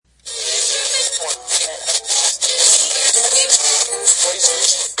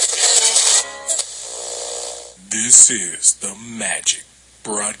This is the Magic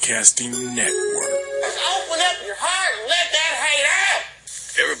Broadcasting Network. Just open up your heart and let that hate out.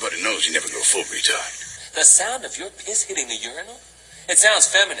 Everybody knows you never go full retard. The sound of your piss hitting the urinal? It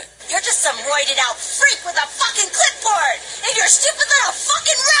sounds feminine. You're just some roided out freak with a fucking clipboard and your stupid little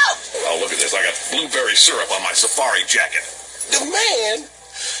fucking rope. Oh, look at this. I got blueberry syrup on my safari jacket. The man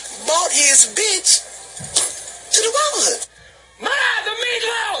bought his bitch to the Brotherhood. Ma, the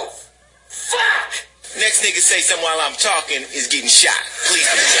meatloaf! Fuck! Next nigga say something while I'm talking is getting shot. Please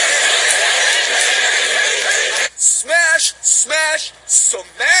do that. Smash, smash,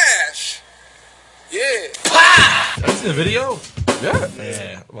 smash. Yeah. Have you seen the video?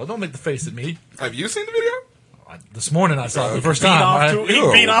 Yeah. Well, don't make the face at me. Have you seen the video? This morning I saw it the first time. He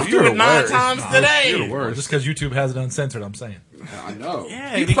beat off to it 9 times today. You're the worst. Just because YouTube has it uncensored, I'm saying. I know.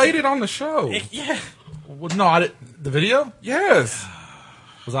 Yeah, he played it on the show. Yeah. Well, no, I didn't. The video? Yes.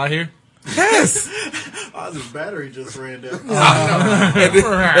 Was I here? Yes. Oz's battery just ran down. and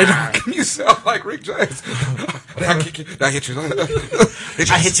you sound like Rick James. I hit you. I hit you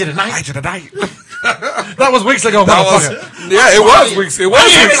tonight. I hit you tonight. That was weeks ago, motherfucker. Yeah, it was weeks. It was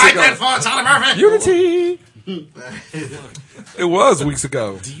weeks like ago. that for Charlie Murphy. Unity. It was weeks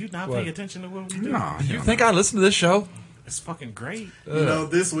ago. Do you not pay attention to what we do? No. You think I listen to this show? It's fucking great. You know,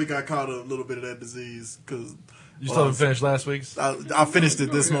 this week I caught a little bit of that disease because You still haven't finished last week's? I finished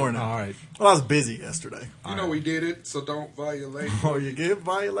it this morning. All right. Well, I was busy yesterday. You know we did it, so don't violate. Oh, you get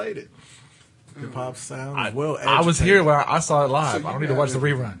violated. Hip hop sound. I was here when I saw it live. I don't need to watch the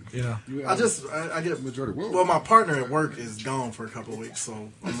rerun. You know. I get majority. Well, my partner at work is gone for a couple of weeks, so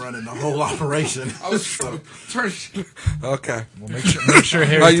I'm running the whole operation. Okay. Well, make sure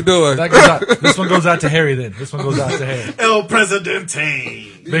Harry. How you doing? That goes out. This one goes out to Harry. Then this one goes out to Harry. El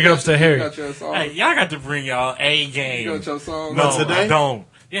Presidente. Big ups to Harry. Hey, y'all got to bring y'all A game. You got your song? No, today? I don't.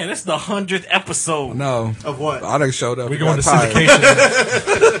 Yeah, this is the 100th episode. No. Of what? I done showed up. We going to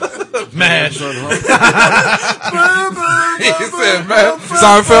syndication. Mad. He said, "Man,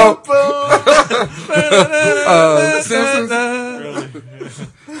 Seinfeld, Simpsons,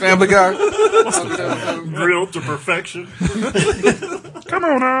 Family Guy, Grilled to perfection. Come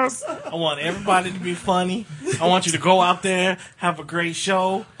on, us." I want everybody to be funny. I want you to go out there, have a great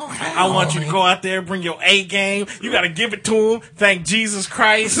show. I want you to go out there, bring your A game. You got to give it to him. Thank Jesus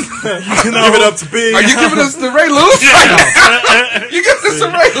Christ. Give it up to Big. Are you giving us the Ray Lewis? You giving us the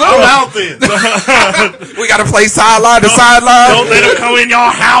Ray I'm Lewis? out then. We got to play sideline to sideline. Don't let him come in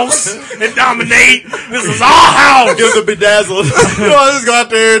your house and dominate. This is our house. Give them bedazzled. Just go out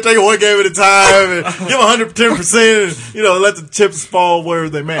there, take it one game at a time, and give 110%. And, let the chips fall where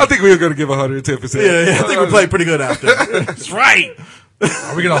they may. I think we were going to give 110%. Yeah, I think we played pretty good out there. That's right.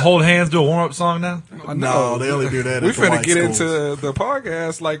 Are we gonna hold hands, do a warm up song now? No, they only do that. We at the finna white get schools. into the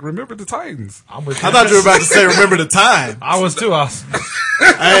podcast like Remember the Titans. I'm with you. I thought you were about to say "Remember the Time." I was too.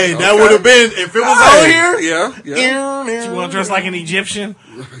 Hey, that would have been if it was on here. Yeah. You want to dress like an Egyptian?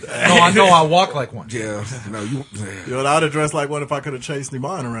 No, I know I walk like one. Yeah. No, you. I'd have dressed like one if I could have chased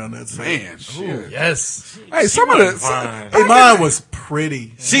Iman around that. Scene. Man, shit. Yes. Hey, some of the. Iman was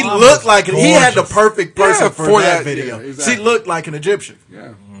pretty. She looked like it. He had the perfect person for that video. Yeah, exactly. She looked like an Egyptian.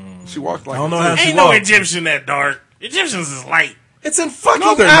 Yeah. She walked like. I don't know how she Ain't no walked. Egyptian that dark. Egyptians is light. It's in fucking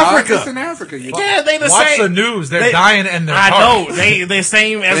No, they're not. Africa. It's in Africa. Yeah, they the Watch same. the news. They're They- dying and they're I dark. know they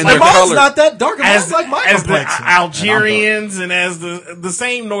same as And like they're Iman's colored. not that dark. Iman's as like my as the complexion. Algerians and as the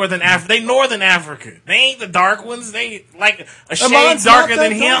same northern Africa. They northern Africa. They ain't the dark ones. They like a shade Iman's darker not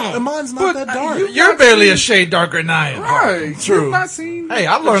than that dark. him. Iman's not that dark. You're barely a shade darker than I am. Right. True. You've not seen. Hey,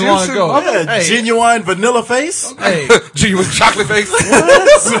 I learned long Egyptian ago. mother- Yeah, Hey. genuine vanilla face. Hey, Gee, with chocolate face.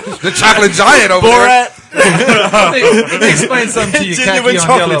 The chocolate giant over there. Borat. let me explain something to you, Genuine khaki on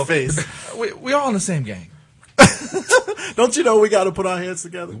chocolate yellow. face. We all in the same gang. Don't you know we got to put our heads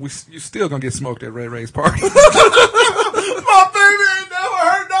together? You still gonna get smoked at Ray Ray's party. My baby ain't never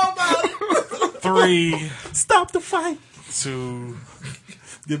hurt nobody. 3, Stop the fight. 2,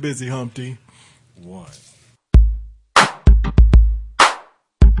 Get busy, Humpty. 1.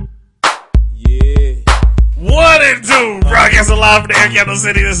 What it do? Broadcasting live from the Air Capital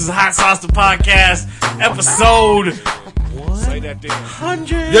City. This is Hot Sauce the Podcast, episode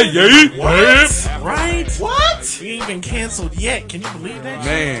 100. Yeah. What? Right? What? We ain't been canceled yet. Can you believe that?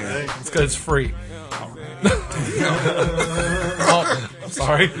 Man, It's because it's free. I'm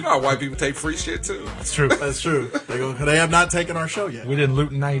sorry. you know how white people take free shit too. It's true. That's true. They have not taken our show yet. We didn't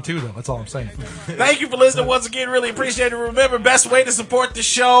loot in 92, though. That's all I'm saying. Thank you for listening once again. Really appreciate it. Remember, best way to support the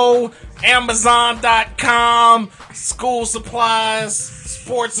show, Amazon.com, school supplies,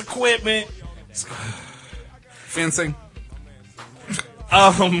 sports equipment, Fencing.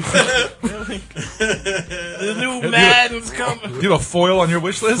 The new Madden's coming. Do you have a foil on your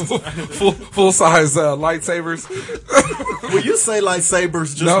wish list? Full size lightsabers. Will you say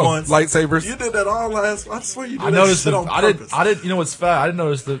lightsabers just No, once? lightsabers. You did that all last. I swear you did I that noticed shit that. on purpose. I didn't. You know what's fat? I didn't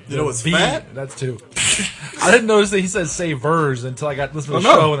notice the. You know what's B. fat? That's two. I didn't notice that he said say verse until I got listening to the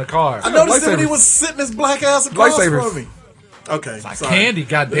Oh, no. show in the car. I noticed it when he lightsabers. was sitting his black ass across Lightsabers. from me. Okay, sorry. Candy,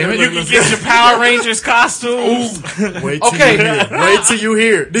 goddammit. You can get your Power Rangers costumes. Wait till Okay. you hear. Wait till you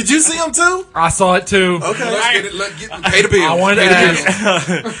hear. Did you see him too? I saw it too. Okay. Pay the bill. I wanted Pay to the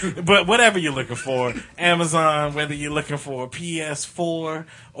ask. bill. But whatever you're looking for, Amazon, whether you're looking for a PS4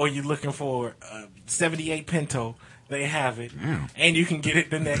 or you're looking for a 78 Pinto, they have it. And you can get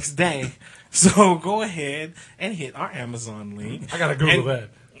it the next day. So go ahead and hit our Amazon link. I gotta Google that.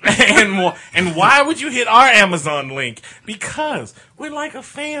 And more. And why would you hit our Amazon link? Because we're like a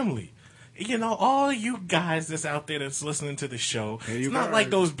family. You know, all you guys that's out there that's listening to the show, it's not like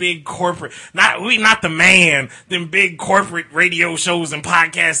those big corporate, not the man, them big corporate radio shows and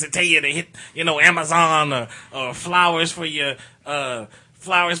podcasts that tell you to hit, Amazon or flowers for your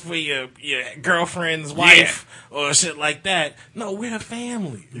girlfriend's wife or shit like that. No, we're a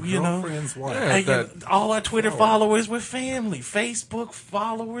family. Girlfriend's wife. All our Twitter followers, we're family. Facebook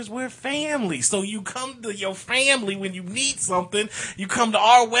followers, we're family. So you come to your family when you need something. You come to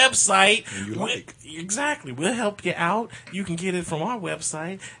our website. Exactly. We'll help you out. You can get it from our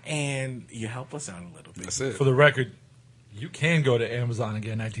website, and you help us out a little bit. That's it. For the record, you can go to Amazon and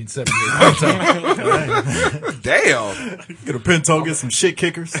get 1978. Damn. Get a Pinto, get some shit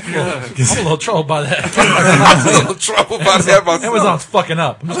kickers. I'm a little troubled by that. I'm a little trouble about that myself. Amazon's fucking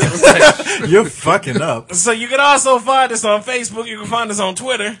up. I'm just gonna say. You're fucking up. So you can also find us on Facebook. You can find us on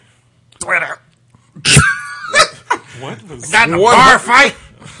Twitter. What was Got in a bar fight.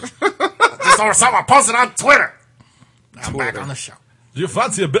 Just saw someone posted on Twitter. I'm back on the show. You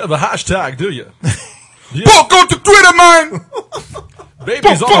fancy a bit of a hashtag, do you? Fuck on to Twitter, man.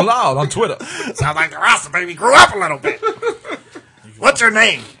 Babies aren't allowed on Twitter. Sounds like the Rasta baby grew up a little bit. What's your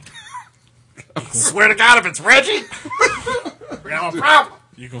name? Swear to God, if it's Reggie, we have a problem.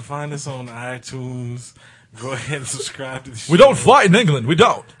 You can find us on iTunes. Go ahead and subscribe to the show. We don't fight in England. We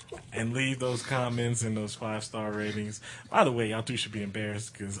don't. And leave those comments and those 5-star ratings. By the way, y'all two should be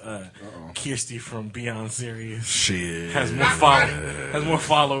embarrassed because Kirsty from Beyond Serious Shit. has more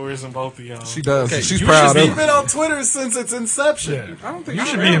followers than both of y'all. She does. Okay, She's you proud should of You've been on Twitter since its inception. Yeah. I don't think You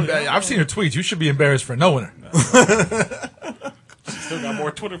should be. I've seen her tweets. You should be embarrassed for knowing her. Still got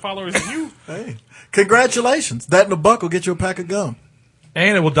more Twitter followers than you. Hey, congratulations. That and a buck will get you a pack of gum.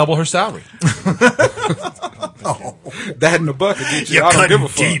 And it will double her salary. that in the bucket. Get you. You're I don't give a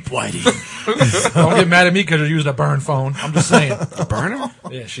cutting fuck. deep, Whitey. Don't get mad at me because you're using a burn phone. I'm just saying. Burner?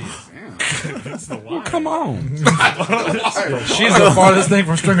 Yeah, she is. Well, come on. Yeah, she's the farthest thing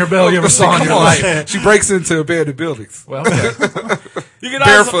from Stringer Bell you ever saw in Come your on. life. She breaks into abandoned buildings. Well, okay. You can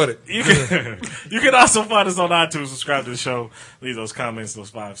Barefooted. You can also find us on iTunes. Subscribe to the show. Leave those comments, those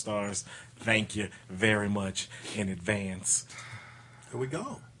 5 stars. Thank you very much in advance. Here we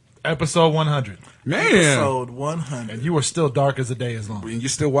go. Episode 100. Man. Episode 100. And you are still dark as the day is long. And you're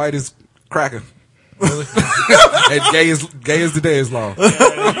still white as cracker. Really? And gay as the day is long.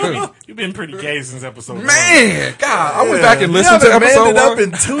 You've been pretty gay since episode 1. Man, God, I went back and listened to You haven't episode manned it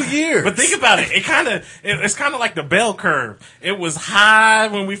 1. up in 2 years. But think about it. It's kind of like the bell curve. It was high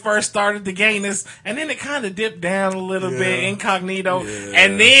when we first started the gayness, and then it kind of dipped down a little bit incognito,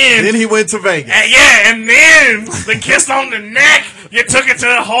 and then he went to Vegas. and then the kiss on the neck. You took it to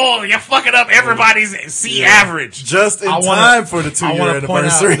the hole. You fucking up everybody's C average. Just in time for the 2-year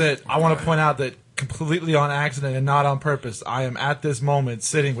anniversary. I want to point out that completely on accident and not on purpose, I am at this moment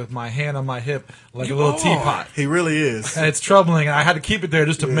sitting with my hand on my hip like a little teapot. He really is. And it's troubling, and I had to keep it there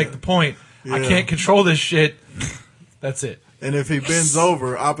just to make the point. I can't control this shit. That's it. And if he bends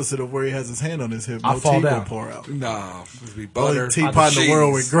over, opposite of where he has his hand on his hip, I'll no fall tea down. will pour out. No, it'd be Only butter. teapot in the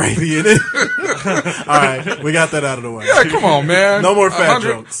world with gravy in it. All right, we got that out of the way. Yeah, come on, man. No more fat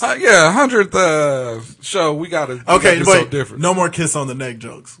 100 jokes. 100th show, we got to Okay, do wait. something different. No more kiss on the neck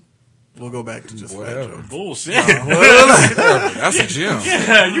jokes. We'll go back to just fat jokes. Bullshit. That's a gem.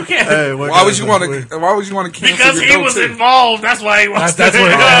 Yeah, you can't. Hey, Why would you want to cancel Because your he was goatee? involved. That's why he was. That's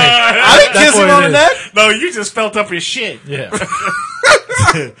what it is. I didn't kiss him on the neck. No, you just felt up his shit. Yeah.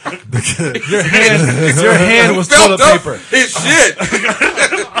 Your hand was Felt toilet up paper. his shit.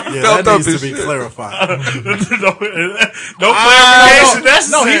 Yeah, Felt that up needs to his be shit. clarified. No clarification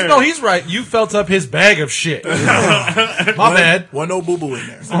necessary. He's right. You felt up his bag of shit. My bad. Wasn't no boo boo in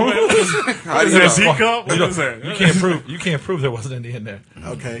there. How do Is you that know? teacup? What is that? You can't prove there wasn't any in there.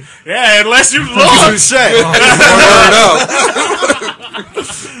 Okay. Yeah, unless you look. Touche. Word up.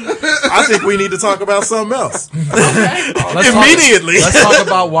 I think we need to talk about something else. Immediately. Let's talk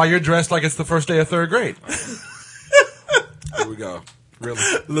about why you're dressed like it's the first day of third grade. Here we go. Really?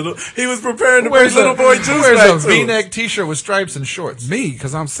 He was preparing to bring Little Boy Juice Where's back a to us. V-neck T-shirt with stripes and shorts? Me,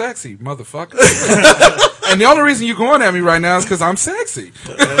 because I'm sexy, motherfucker. And the only reason you're going at me right now is because I'm sexy,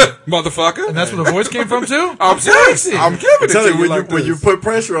 motherfucker. And that's where the voice came from too? I'm sexy. I'm giving it to you when you put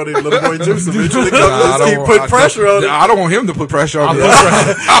pressure on him, Little Boy Juice eventually comes. He put pressure on him. I don't want him to put pressure on me.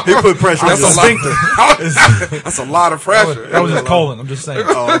 He put pressure on That's him. That's a lot of pressure. That was his colon. I'm just saying.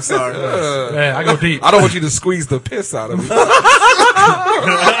 Oh, I'm sorry. Man, I go deep. I don't want you to squeeze the piss out of me.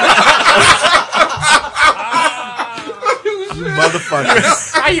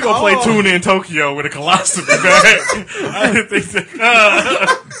 Motherfucker. How you gonna play Tuna in Tokyo with a colostomy bag? I didn't think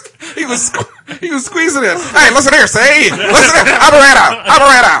that. He was squeezing it. Hey, listen here, say. Listen here.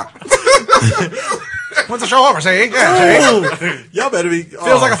 Operator. When's the show over, say? Yeah, say. Y'all better be.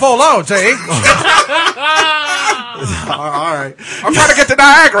 Feels like a full load, say. All right. I'm trying to get to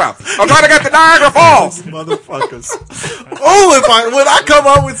Niagara. I'm trying to get to Niagara Falls. Motherfuckers. When I come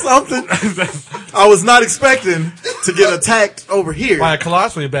up with something, I was not expecting to get attacked over here. By a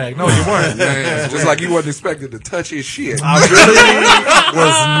colostomy bag. No, you weren't. Man, just like you wasn't expected to touch his shit. I really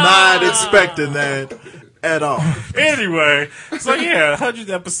was not expecting that at all. Anyway, so yeah,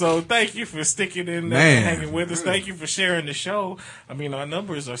 100th episode. Thank you for sticking in there and Man. hanging with us. Thank you for sharing the show. I mean, our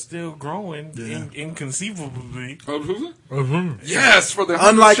numbers are still growing inconceivably. Yes, for the 100th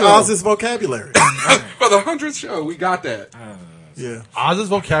Unlike show. Oz's vocabulary. For the 100th show, we got that. Yeah. Oz's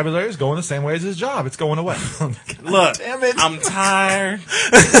vocabulary is going the same way as his job. It's going away. Look, Damn it. I'm tired.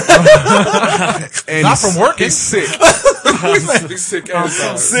 And Not from working. He's sick. He's sick and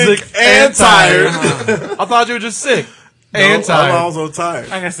tired. Sick and tired. I thought you were just sick and I'm tired. also tired.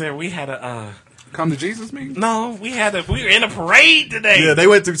 Like I said, we had a Come to Jesus meeting? we were in a parade today. Yeah, they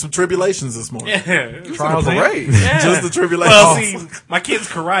went through some tribulations this morning. Yeah. Trials in. Parade. Yeah. Just the tribulations. Well, see, my kid's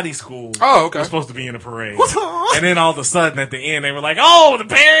karate school Oh, okay. was supposed to be in a parade. And then all of a sudden at the end, they were like, oh, the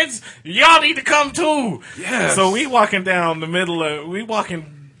parents, y'all need to come too. Yes. So we walking in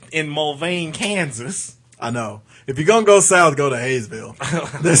Mulvane, Kansas. I know. If you're going to go south, go to Hayesville.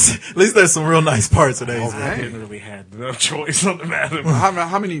 At least there's some real nice parts of Hayesville. I didn't really have no choice on the matter.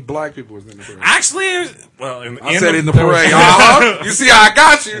 How many black people was in the parade? Actually, I said in the parade. You see how I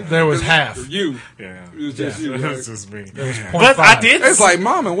got you? There was half. You. Yeah. It was just you. It Right? was just me. There was 0.5. But I did. It's like,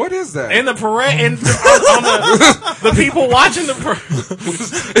 Mama, what is that? In the parade, on the people watching the parade.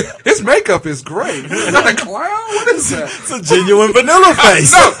 His makeup is great. Is that a clown? What is that? It's a genuine vanilla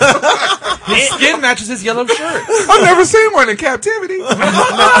face. His skin matches his yellow shirt. I've never seen one in captivity. No,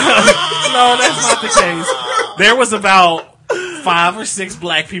 that's not the case. There was about 5 or 6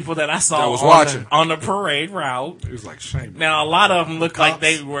 black people that I saw That was watching. on the parade route. It was like shame. Now, a lot of them look like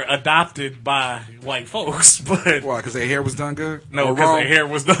they were adopted by white folks, but Why? Because their hair was done good? no, Or because wrong? their hair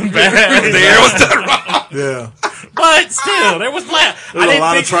was done bad. Their hair was done wrong. Yeah. But still, there was black. There's a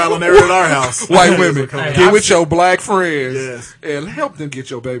lot of trial and error at our house. White women, Hey, get with your black friends Yes. and help them get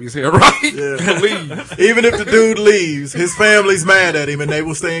your baby's hair right. Yeah. Leave. Even if the dude leaves, his family's mad at him and they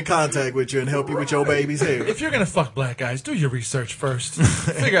will stay in contact with you and help you with your baby's hair. If you're gonna fuck black guys, do your research first.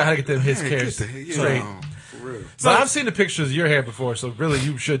 Figure out how to get them his hair Get the hell- you straight. know, for real. But I've seen the pictures of your hair before, so really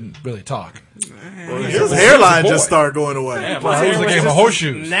you shouldn't really talk. His hairline just started going away. Yeah, Well, my it was hair a game of just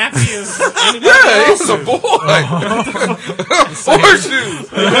horseshoes. Nappy as anybody Yeah, he else's. was a boy.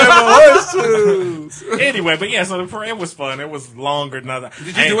 Horseshoes. Anyway, but yeah, so the parade was fun. It was longer than other.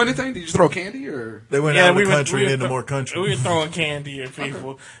 Did you do anything? Did you throw candy or? They went out of the country and into more country. We were throwing candy at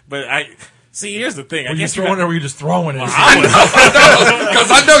people, but see. Here's the thing. I Were you guess throwing it or were you just throwing it? Because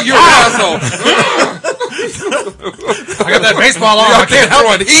I know you're an asshole. I got that baseball arm. I can't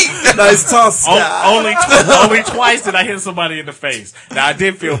help it. Heat. Nice toss. Only twice did I hit somebody in the face. Now I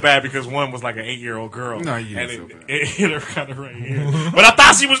did feel bad because one was like an 8-year-old girl. No, you and didn't feel bad. it hit her kind of right here. But I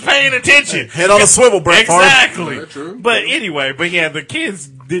thought she was paying attention. Head on a swivel, Brett Favre. Exactly. Yeah, true. But anyway, yeah, the kids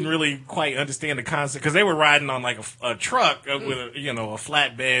didn't really quite understand the concept because they were riding on like a truck with a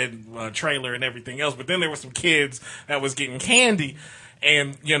flatbed trailer and everything else. But then there were some kids that was getting candy.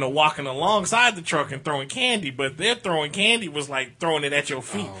 And, walking alongside the truck and throwing candy, but their throwing candy was like throwing it at your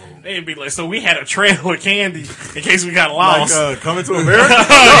feet. They'd be like, so we had a trail of candy in case we got lost. Like Coming to America?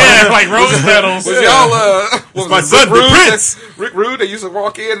 Yeah, like rose petals. Was y'all, was my it son, Rick the Rude? Prince. Rick Rude, they used to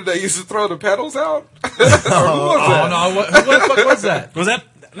walk in and they used to throw the petals out? Oh no! What the fuck was that? Was that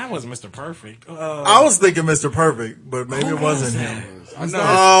wasn't Mr. Perfect? I was thinking Mr. Perfect, but maybe it wasn't him. I know.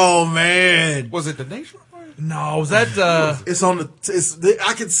 Oh, man. Was it the Nation? No, was that? It's on the.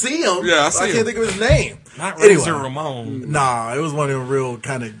 I can see him. Yeah, I see can't him. think of his name. Not Anyway. Razor Ramon. Nah, it was one of them real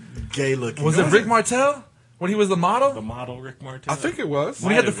kind of gay looking. Was it Rick Martel when he was the model? The model Rick Martel. I think it was.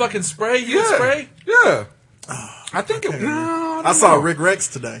 When he had the fucking spray, spray. Yeah. I think it. No, I saw Rick Rex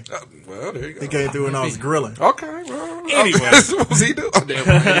today. Well, there you go. He came through and I was grilling. Okay. Well, Anyway. what was he do? Oh, damn.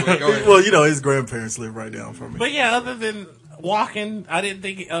 Anyway, go ahead. Well, you know, his grandparents live right down from me. But yeah, other than walking, I didn't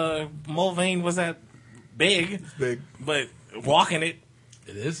think Mulvane was that big. Big. But walking it,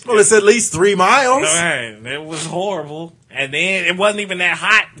 It is. Well, it's at least 3 miles. man, it was horrible. And then it wasn't even that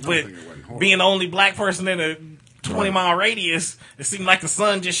hot, but being the only black person in a 20-mile radius, it seemed like the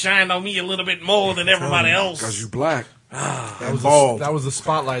sun just shined on me a little bit more than everybody else. Because you black. That was the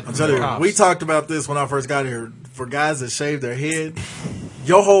spotlight. I'm telling you, we talked about this when I first got here. For guys that shave their head,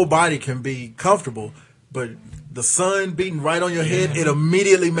 your whole body can be comfortable, but the sun beating right on your head, it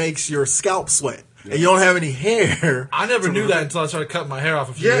immediately makes your scalp sweat. And you don't have any hair. I never knew that until I started cutting my hair off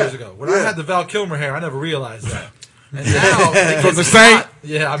a few years ago. When I had the Val Kilmer hair, I never realized that. And now it gets hot.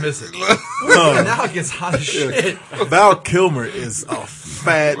 Yeah, I miss it. And now it gets hot as shit. Val Kilmer is a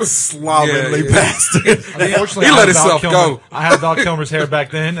fat, slovenly bastard. Unfortunately, He let himself go. I had Val Kilmer's hair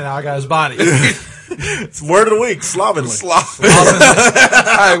back then, and now I got his body. It's word of the week, slovenly.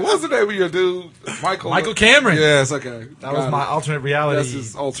 Hey, what was the name of your dude? Michael Cameron. Yes, okay. That was my alternate reality. That's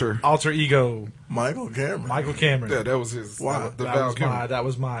his alter ego. Michael Cameron. Michael Cameron. Yeah, that was his. Wow. That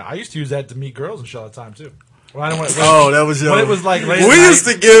was my. I used to use that to meet girls and shit all the time too. Well, I don't want. That was your. When it was like late we night. used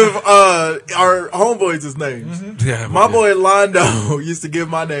to give our homeboys his names. Mm-hmm. Yeah, my boy Londo used to give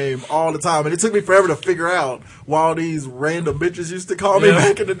my name all the time, and it took me forever to figure out why all these random bitches used to call me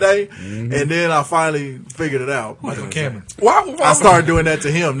back in the day. Mm-hmm. And then I finally figured it out. Michael Cameron. Why I started doing that to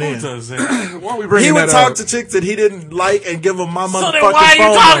him. Then Why are we bringing he would that talk up? to chicks that he didn't like and give them my motherfucking So then why are you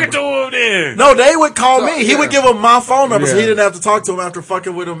phone talking number. to him then? No, they would call me. He would give them my phone number, so he Yeah. didn't have to talk to him after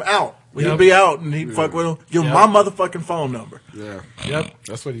fucking with him out. He'd Yep. be out and he'd fuck with him, give him my motherfucking phone number. Yeah, Yep.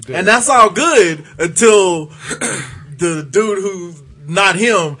 that's what he did. And that's all good until the dude who's not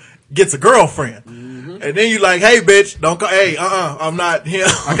him gets a girlfriend. And then you like, hey, bitch, don't call. Hey, I'm not him.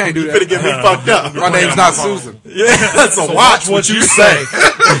 I can't do You that. finna get me fucked up. My name's not Susan. Yeah, so watch what you say.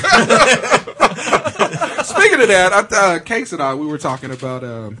 Speaking of that, Case and I, we were talking about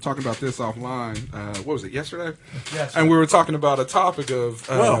this offline. What was it, yesterday? Yes. And we were talking about a topic of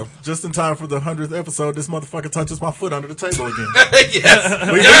Well, just in time for the 100th episode, this motherfucker touches my foot under the table again.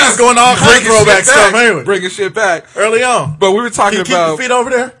 yes, We've been going all kind of throwback stuff, ain't we? bringing shit back. Early on. But we were talking Can you keep about your feet over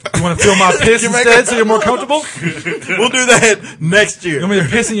there? You want to feel my piss You make instead, it- so you're more comfortable? We'll do that next year. You want me to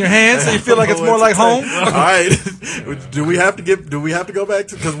piss in your hands, so you feel like it's more like home? All right. Do we have to go back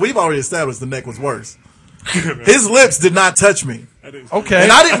to? Because we've already established the neck was worse. His lips did not touch me. Okay.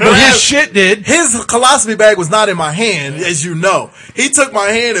 And I didn't. But his shit did. His colostomy bag was not in my hand, as you know. He took my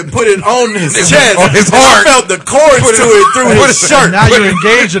hand and put it on his chest. on his and I heart. felt the cords to it through his shirt. Now you're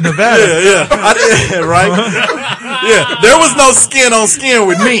engaged in Nevada. Yeah. I did, right? Yeah. There was no skin on skin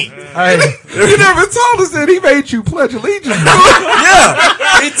with me. Hey, you never told us that he made you pledge allegiance.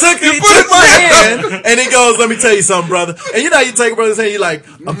 Yeah. He took my hand and he goes, let me tell you something, brother. And you know how you take a brother's hand, you like,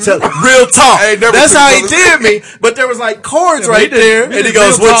 I'm telling real talk. I ain't never That's took how he brother's did me. But there was like cords he right did- there. he And he did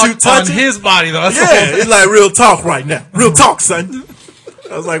goes, real what talk you touching? on his body, though. That's Yeah, it's like real talk right now. Real talk, son.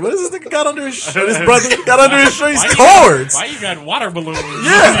 I was like, what is this nigga got under his shirt? His brother got under his shirt. He's cords. Why you got water balloons?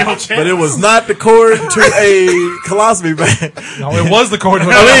 Yeah, on your chest? but it was not the cord to a colostomy bag. No, it was the cord. I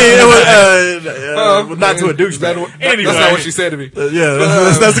mean, it was not to a douchebag. Anyway. That's not what she said to me. Yeah,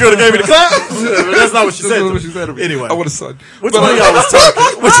 that's the girl that gave me the clap. But that's not what she said. That's to what me. she said to me. Anyway, I would have said. which one of y'all was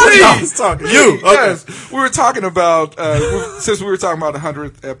talking? Which one of y'all was talking? You. Okay. Yes, we were talking about since we were talking about the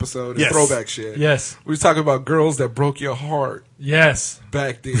 100th episode and Yes. throwback shit. Yes. we were talking about girls that broke your heart Yes.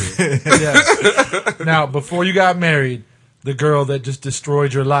 back then. Yes. Now, before you got married, the girl that just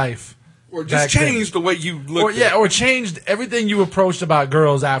destroyed your life. Or just Back then. changed the way you looked. Or changed everything you approached about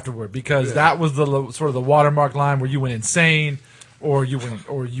girls afterward, because that was the sort of the watermark line where you went insane, or you went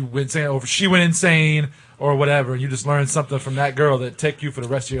insane, or she went insane, or whatever, and you just learned something from that girl that took you for the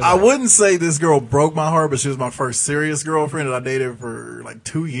rest of your I life. wouldn't say this girl broke my heart, but she was my first serious girlfriend that I dated for like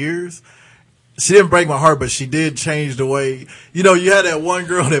 2 years. She didn't break my heart, but she did change the way. You know, you had that one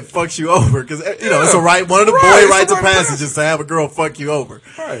girl that fucks you over because you know it's one of the Right, boy it's rites a of right passage is to have a girl fuck you over.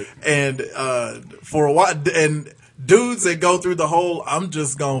 Right. And for a while, and dudes that go through the whole I'm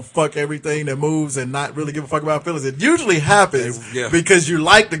just gonna fuck everything that moves and not really give a fuck about feelings. It usually happens Yeah. because you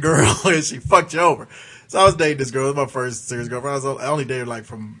like the girl and she fucked you over. So I was dating this girl. It was my first serious girlfriend. I only dated like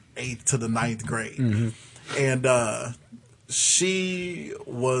from 8th to the 9th grade. And she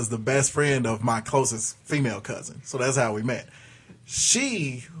was the best friend of my closest female cousin. So that's how we met.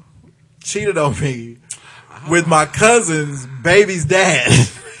 She cheated on me with my cousin's baby's dad.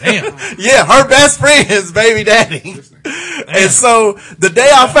 Damn. Yeah, her best friend's baby daddy. And so the day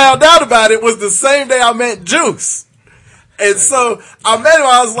I found out about it was the same day I met Juice. And so I met him.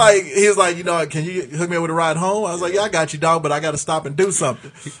 I was like, he was like, can you hook me up with a ride home? I was like, yeah, I got you, dog, but I got to stop and do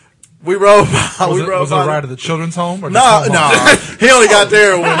something. We rode by. Was it a ride to the children's home? Or No. He only got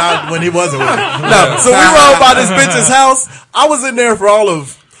there when he wasn't with me. No. So we rode by this bitch's house. I was in there for all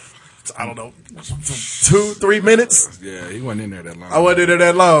of, I don't know, 2-3 minutes. Yeah, he wasn't in there that long. I wasn't in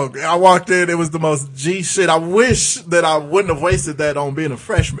there that long. I walked in. It was the most G shit. I wish that I wouldn't have wasted that on being a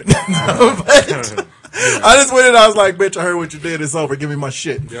freshman. But I just went in. I was like, bitch, I heard what you did. It's over. Give me my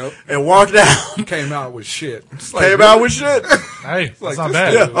shit. Yep. And walked out. Came out with shit. Came out with shit. Hey, that's like not this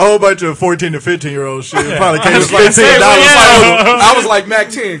bad. Yeah, a whole bunch of 14 to 15-year-old shit. It probably came with Like, $15. I was like, Mac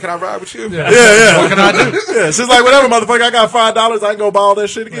 10, can I ride with you? Yeah. What can I do? Yeah, she's like, whatever, motherfucker. I got $5. I can go buy all that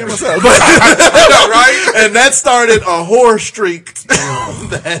shit again myself. Right? And that started a horror streak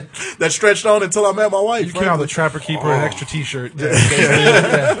that stretched on until I met my wife. You came out with a Trapper Keeper and extra T-shirt.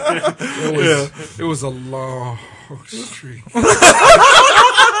 It was a long streak.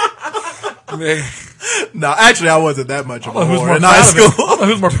 Man. No, actually, I wasn't that much of a Who's whore more in proud high of it? school. I don't know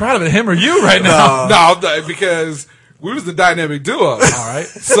who's more proud of it, him or you right now? No, because we was the dynamic duo. All right.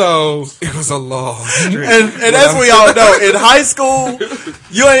 So it was a long streak. And as we all know, in high school,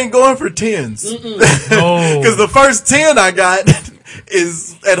 you ain't going for 10s. No. Because the first 10 I got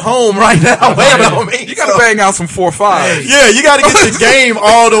is at home right now waiting on me. You gotta bang out some 4-5. Yeah, you gotta get the game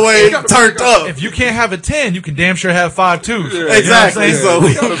all the way turned up. If you can't have a 10, you can damn sure have 5 2s. Yeah. Exactly. So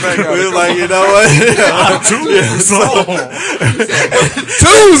we were like, you know what? Twos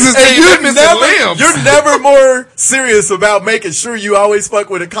is You're never more serious about making sure you always fuck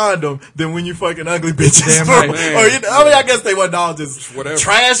with a condom than when you fucking ugly bitches. Damn right. I mean, I guess they wasn't all just Whatever.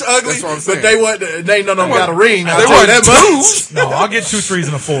 trash ugly, That's what I'm but saying. they wasn't. They none of them got a ring. They I'll tell you that wasn't much. No, I'll get 2 3s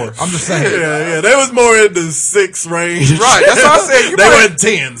and a 4. I'm just saying. Yeah, they was more in the 6 range. Right, that's what I said. You They better- weren't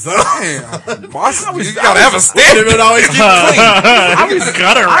 10s. So. Damn. Boss, you gotta have a standard. Women always keep clean. I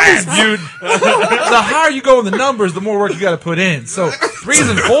was viewed. The higher you go in the numbers, the more work you got to put in. So 3s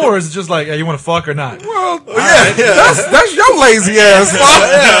and 4s is just like, hey, you want to fuck or not? Well, Yeah. that's your lazy ass.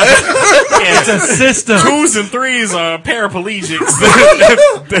 It's a system. 2s and 3s are paraplegics.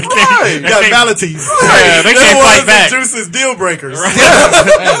 You got Valentine's. Yeah, they can't fight back. Juice's deal breakers.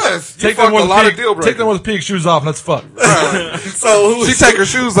 Yes. Take You them fucked a lot of with deal take them breakers. with pig shoes off and let's fuck. So who She take her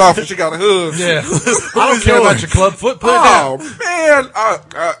shoes off and she got a hood. Yeah. I don't care about your club foot. Put it down. Oh man,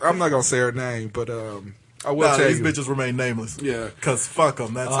 I'm not gonna say her name, but I will Nah, tell these you. bitches remain nameless. Yeah. Cause fuck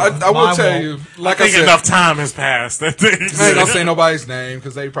them. That's I will Mine tell won't. you. I Like I think said, enough time has passed. I ain't gonna say nobody's name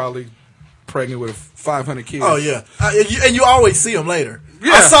because they probably pregnant with 500 kids. Oh yeah, and you always see them later.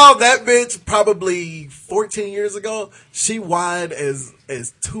 Yeah. I saw that bitch probably 14 years ago. She wide as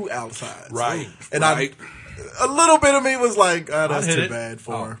 2 outsides. Right. And right. a little bit of me was like, oh, that's hit too it. bad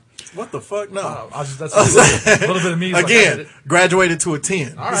for her. What the fuck? No. That's a little bit of me. is Again, like, graduated to a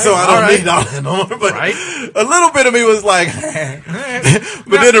 10. right, So I all don't right. need all that no more. But Right. a little bit of me was like,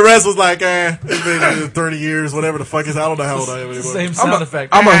 but then the rest was like, it's been 30 years, whatever the fuck is. I don't know how old I am anymore. same sound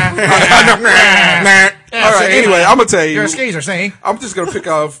effect. All right. Anyway, I'm gonna tell you. Your skis are saying. I'm just gonna pick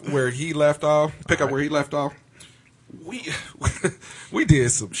up where he left off. We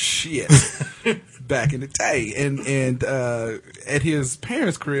did some shit back in the day, and at his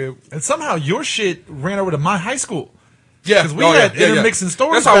parents' crib. And somehow your shit ran over to my high school. Yeah, 'Cause we had intermixing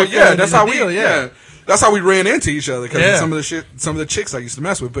stories That's how. back then That's in how the we. deal, yeah. That's how we ran into each other because Yeah. some of the chicks I used to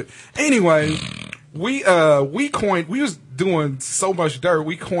mess with. But anyway, we coined. We was doing so much dirt.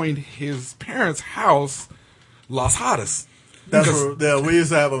 We coined his parents' house Las Hadas. That's Because- where, we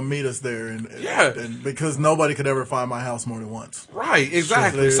used to have them meet us there, and Yeah. and because nobody could ever find my house more than once. Right,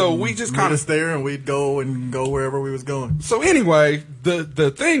 exactly. They'd So we just meet kind us of. there, and we'd go wherever we was going. So anyway,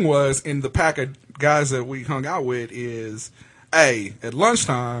 the thing was in the pack of guys that we hung out with is, hey, at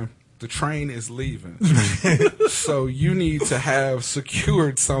lunchtime the train is leaving, so you need to have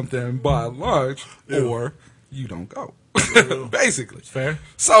secured something by lunch, or you don't go. Basically, Fair.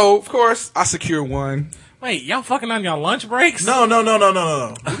 So of course I secured one. Wait, y'all fucking on your lunch breaks? No.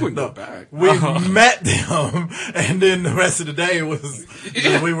 We wouldn't go back. We met them, and then the rest of the day was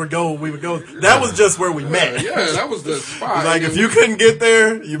we would go. That was just where we met. Yeah, that was the spot. Like if you couldn't get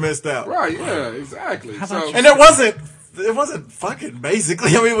there, you missed out. right, yeah, exactly. So And it wasn't fucking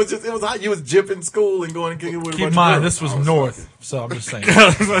basically. I mean, it was how you was jipping school and going and kicking with a Keep in bunch mind, of this girls. was north, so I'm just saying. I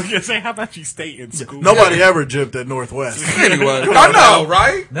was gonna say, how about you stay in school? Nobody ever jipped at Northwest, anyway, I know,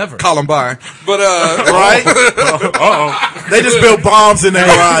 right? Never. Columbine, but right? They just built bombs in their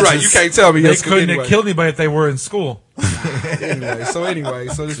garages. right, you can't tell me. They yes, couldn't anyway. have killed anybody if they were in school. Anyway,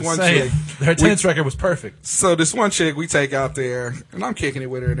 so this one Saying, chick, their attendance record was perfect. so this one chick we take out there, and I'm kicking it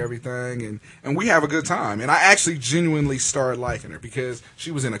with her and everything, and we have a good time. And I actually genuinely started liking her because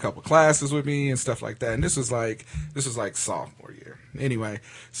she was in a couple classes with me and stuff like that. And this was like sophomore year. Anyway,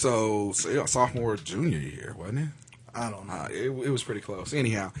 so sophomore, junior year, wasn't it? I don't know. It was pretty close.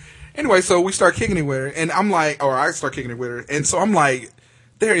 Anyway, so we start kicking it with her, and I'm like, or I start kicking it with her, and so I'm like,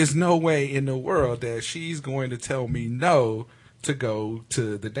 there is no way in the world that she's going to tell me no to go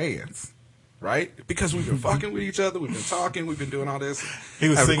to the dance, right? Because we've been fucking with each other, we've been talking, we've been doing all this. He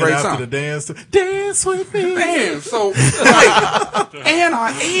was having a singing great after time. the dance. Dance with me. Man, so like, and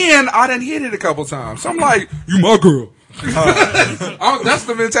I done hit it a couple times. So I'm like, you my girl. That's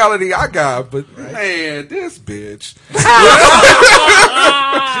the mentality I got, but man, this bitch.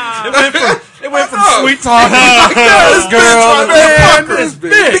 It went from sweet talking this girl, man, this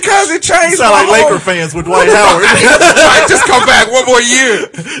bitch. Because it changed. Sound like my whole- Laker fans with Dwight Howard. Like, just come back one more year.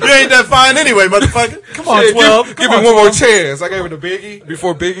 You ain't that fine anyway, motherfucker. Come on, Shit, 12. Give me one more chance. I gave it to Biggie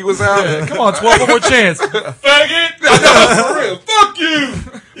before Biggie was out. Come on, 12. One more chance. Faggot. No, for real. Fuck you.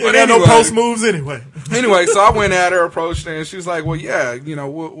 You ain't got no post moves anyway. Anyway, so I went at her, approached her, and she was like, "Well, yeah,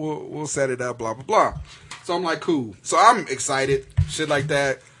 we'll set it up, blah blah blah." So I'm like, "Cool." So I'm excited, shit like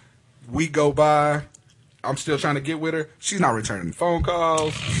that. We go by. I'm still trying to get with her. She's not returning phone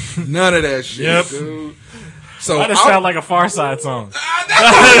calls. None of that shit, Yep. dude. So Why does it sound like a Far Side song? she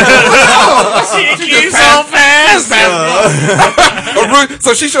keeps on fast.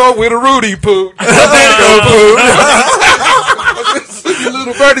 So she showed up with a Rudy poop.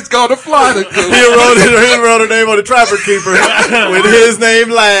 Little birdie's gonna fly the coop. He wrote her name on the Trapper Keeper with his name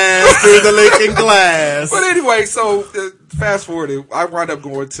last through the licking glass. But anyway, so fast forward, I wound up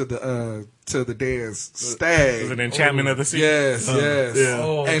going to the dance stag. Was it Enchantment of the Sea? Yes, yes. Yeah.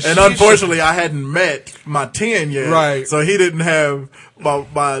 Oh. And unfortunately, I hadn't met my 10 yet. Right. So he didn't have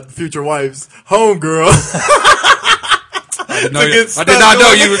my future wife's homegirl. I did not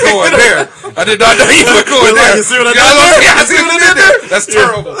know you were going there. I did not know you were going there. You see what I did there? Yeah, I see what I did there. That's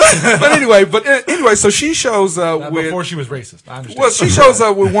terrible. But anyway, so she shows up with. Before she was racist. I understand. Well, she shows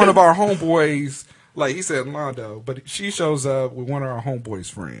up with one of our homeboys. Like he said, Londo, but she shows up with one of our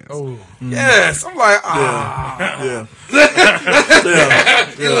homeboys' friends. Oh, yes. I'm like, Yeah.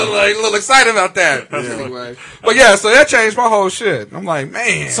 a little excited about that. Anyway, but yeah, so that changed my whole shit. I'm like,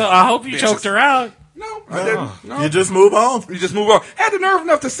 man. So I hope you choked her out. No, I didn't. No. You just move on. You just move on. Had the nerve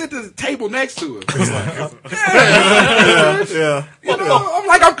enough to sit at the table next to her. Yeah. You know, I'm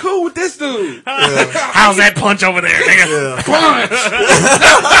like, I'm cool with this dude. How's that punch over there, nigga?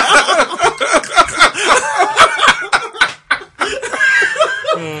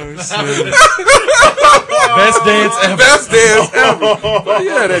 best dance ever. Best dance ever. But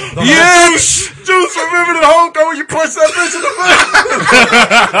yeah, that bitch. Juice, remember the whole time when you punched that bitch in the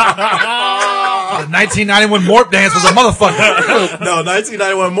The 1991 Morp dance was a motherfucker. No,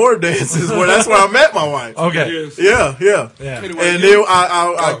 1991 more dances. That's where I met my wife. Okay. Yeah. Anyway, And then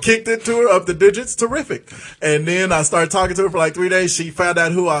I kicked it to her up the digits. Terrific. And then I started talking to her for like 3 days. She found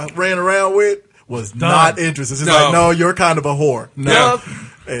out who I ran around with. Was not interested. She's like, no, you're kind of a whore. No.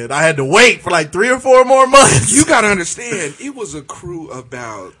 And I had to wait for like 3 or 4 more months. You gotta understand, it was a crew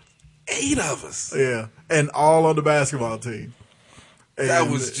about 8 of us. Yeah. And all on the basketball team. And That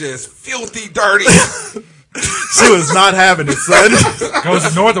was just filthy dirty. she was not having it, son.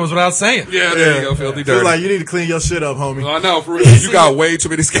 Goes north was what I was saying. Yeah, there you go, filthy She was dirty. like, you need to clean your shit up, homie. I know, for real. You got way too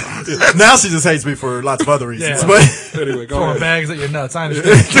many scars. Now she just hates me for lots of other reasons. Yeah. But Anyway, go Throwing ahead. bags at your nuts. I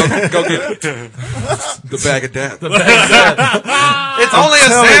understand. Go get it. The bag of death. It's only a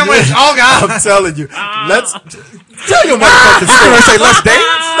sandwich. Oh, God. I'm telling you, let's tell your motherfucking You story. gonna say let's dance?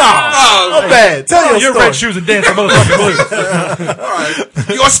 I'm bad. Tell your Your story. red shoes and dance. Motherfucking blue. All right.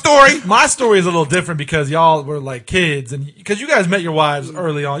 Your story? My story is a little different because y'all were like kids, and because you guys met your wives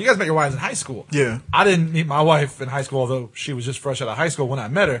early on. You guys met your wives in high school. Yeah. I didn't meet my wife in high school, although she was just fresh out of high school when I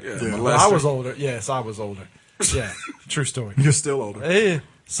met her. Yeah. But I was older. Yes, I was older. Yeah, true story. You're still older. Yeah.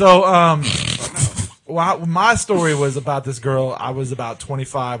 So, my story was about this girl. I was about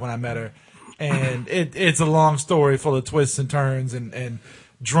 25 when I met her, and it's a long story full of twists and turns and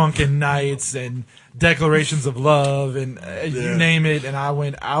drunken nights and declarations of love and you name it. And I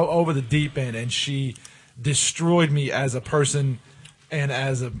went out over the deep end, and she destroyed me as a person and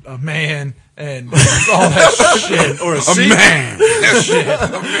as a man and all that shit. Or A man.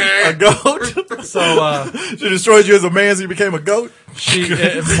 a goat. So She destroyed you as a man, so you became a goat. she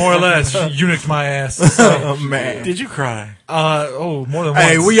more or less she eunuched my ass. So, Oh man. Did you cry? More than once.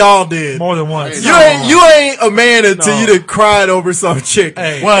 Hey, we all did. More than once. You ain't a man until you done cried over some chick.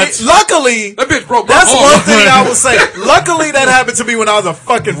 Hey. What? Luckily, That bitch broke my that's heart. one thing I would say. Luckily, that happened to me when I was a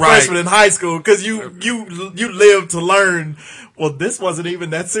fucking freshman in high school, because you lived to learn. Well, this wasn't even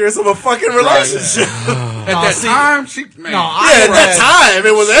that serious of a fucking relationship. At that time, she man. At that time,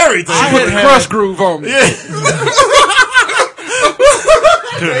 it was everything. She put the crush groove on me. I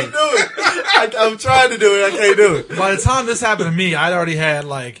can't do it. I'm trying to do it. I can't do it. By the time this happened to me, I'd already had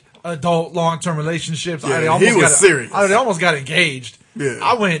like adult long-term relationships. Yeah, he was serious. I almost got engaged. Yeah.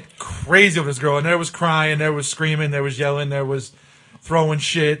 I went crazy over this girl, and there was crying, there was screaming, there was yelling, there was throwing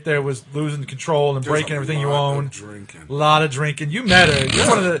shit, there was losing control and breaking everything you own. A lot of drinking. You met her. You're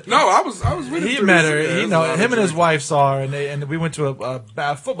one of the. No, I was with him. He through met this. her. Yeah, You know, him and his wife saw her, and we went to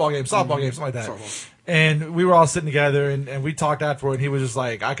a football game, softball game, something like that. And we were all sitting together, and we talked afterward. And he was just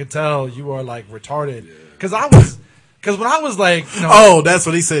like, "I could tell you are like retarded," because when I was like, you know, Oh, that's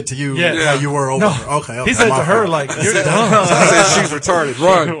what he said to you. Yeah. Yeah, you were over. no, her. Okay. he said my to her fault. like, "You're dumb." I said she's retarded.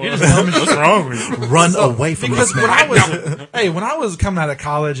 Run. You're just dumb. What's wrong with you? Run away from Because this when man. when I was coming out of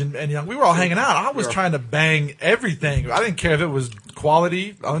college and you know, we were all hanging out, I was trying to bang everything. I didn't care if it was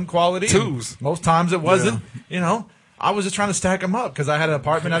quality, unquality. Twos. Most times it wasn't. You know, I was just trying to stack them up because I had an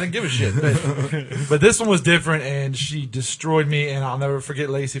apartment. I didn't give a shit. But this one was different, and she destroyed me, and I'll never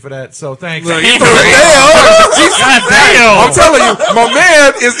forget Lacey for that. So thanks. Look, God I'm damn. telling you, my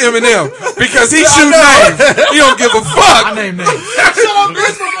man is Eminem because he shoots names. He don't give a I fuck. named names. Shut up,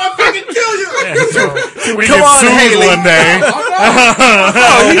 bitch! I'm fucking kill you. We Come get on, sued Haley. one day.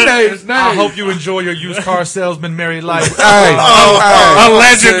 Oh, he names names. I hope you enjoy your used car salesman married life. Hey,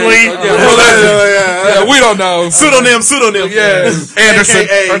 Allegedly. Yeah, we don't know. Pseudonym. Yes, Anderson.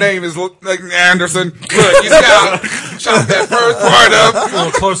 AKA. Her name is Anderson. Look, you shot that first part up. A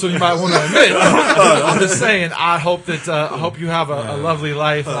little closer than you might want to admit. I'm just saying. I hope that I hope you have a lovely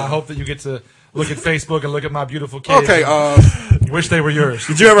life, and I hope that you get to look at Facebook and look at my beautiful kids. Okay, Wish they were yours.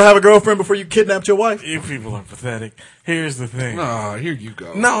 Did you ever have a girlfriend before you kidnapped your wife? You people are pathetic. Here's the thing. here you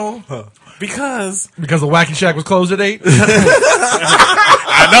go. No, because Because the Wacky Shack was closed at 8.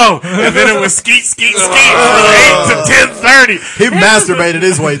 I know. And then it was skeet from 8 to 10:30. He masturbated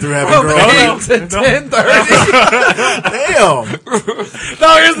his way through having girlfriends. 8 to 10:30. Damn.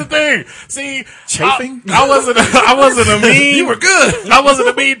 No, here's the thing. See, Chafing? I wasn't a mean. You were good. I wasn't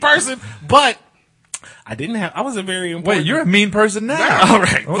a mean person, but I was a very important. Wait, you're a mean person now. all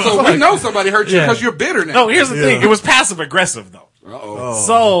right. So we know somebody hurt you Yeah. because you're bitter now. No, here's the thing. It was passive aggressive though.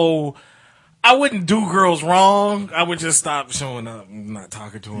 So I wouldn't do girls wrong. I would just stop showing up and not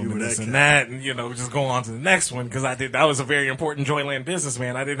talking to them and this and that, and just go on to the next one because that was a very important Joyland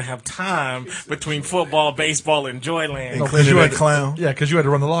businessman. I didn't have time between football, baseball, and Joyland. And cleaning you that had- clown. Yeah, because you had to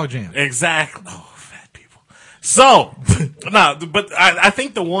run the log jam. Exactly. Oh, fat people. So, no, but I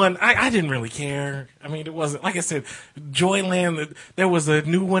think the one, I didn't really care. I mean, it wasn't, like I said, Joyland, there was a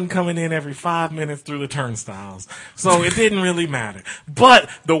new one coming in every 5 minutes through the turnstiles. So it didn't really matter. But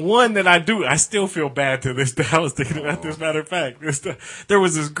the one that I still feel bad to this day. I was thinking about this, matter of fact. There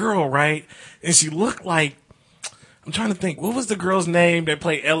was this girl, right? And she looked like, I'm trying to think, what was the girl's name that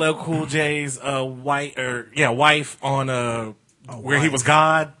played LL Cool J's wife on Where He Was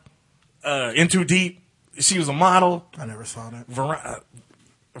God? In Too Deep. She was a model. I never saw that.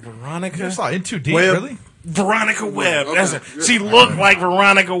 Veronica. You saw In Too Deep, Webb. really? Veronica Webb. That's her. She looked like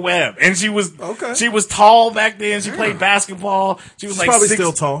Veronica Webb, and she was Okay. She was tall back then. She played basketball. She was She's like probably six,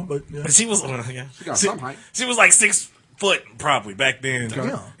 still tall, but yeah. She was. Yeah. She got some height. She was like 6 foot probably back then. She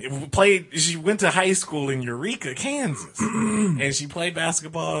went to high school in Eureka, Kansas, and she played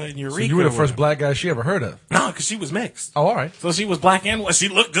basketball in Eureka. So you were the first black guy she ever heard of. No, because she was mixed. Oh, all right. So she was black and white. She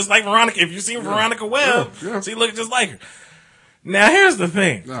looked just like Veronica. If you seen Veronica Webb, she looked just like her. Now here's the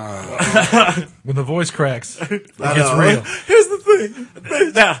thing. When the voice cracks, it gets know, real. Here's the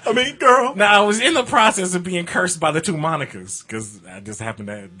thing. Girl. Now I was in the process of being cursed by the two Monicas because I just happened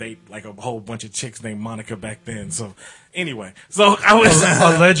to date like a whole bunch of chicks named Monica back then. So anyway, so I was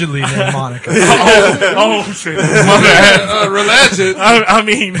Allegedly named Monica. oh shit, my bad. Alleged. I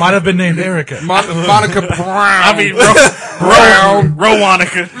mean, Might have been named Erica. Monica Brown. I mean,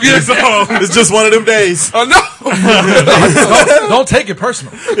 Rowanica. So, It's just one of them days. Oh no. Don't take it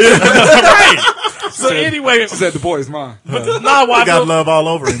personal. right. So anyway, Said the boy's mine. why Got love all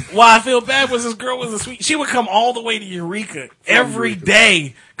over him. why I feel bad was this girl was a sweet. She would come all the way to Eureka every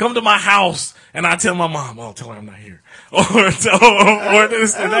day, come to my house, and I tell my mom, "Oh, tell her I'm not here." or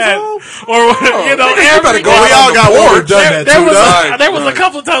this and that, or you know, you better go. We all got one done that too. There was a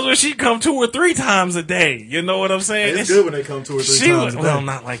couple of times where she'd come 2 or 3 times a day. You know what I'm saying? It's good when they come 2 or 3 times a day. Well,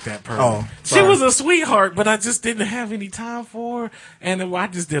 not like that person. Oh, she was a sweetheart, but I just didn't have any time for her, and I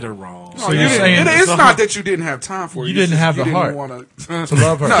just did her wrong. So you're saying it's not that you didn't have time for her. You didn't have the heart to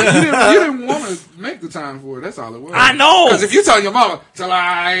love her. No, you didn't want to make the time for her. That's all it was. I know. Because if you tell your mama, "Till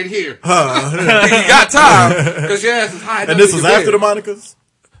I ain't here," you got time because your ass is high. And this was after the Monicas?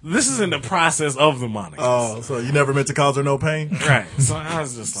 This is in the process of the Monicas. Oh, so you never meant to cause her no pain? Right. So I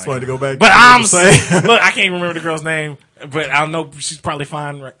was just like, wanted to go back. But I'm saying, look, I can't remember the girl's name, but I know she's probably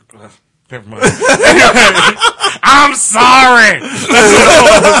fine. Right? Never mind. I'm sorry.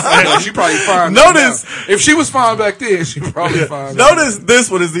 She probably fine. Notice if she was fine back then, she probably fine. Notice this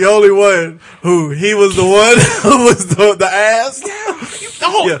one is the only one who he was the one who was the ass.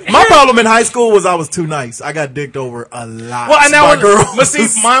 Yeah. My problem in high school was I was too nice. I got dicked over a lot. Well, and by girls. but see,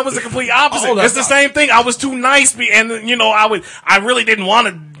 mine was the complete opposite. It's the same thing. I was too nice, and you know, I really didn't want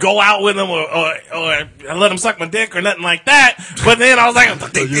to go out with him or let him suck my dick or nothing like that. But then I was like,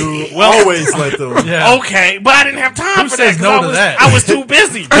 you always let them. Yeah. Okay, but I didn't have time for that. No to that? I was too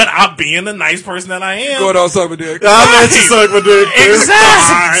busy. But I'm being the nice person that I am. Going on suck my dick. I'll let you suck my dick.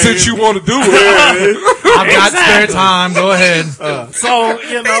 Exactly. Since you want to do it. I've got spare time. Go ahead. So,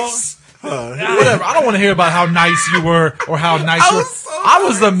 you know. Whatever. I don't want to hear about how nice you were or how nice you were. I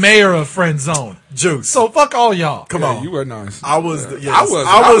was the mayor of Friend Zone. Juice. So fuck all y'all. Come on. You were nice. I was the, yes.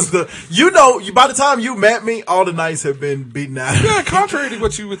 I was the, you know, by the time you met me, all the nice had been beaten out. Yeah, contrary to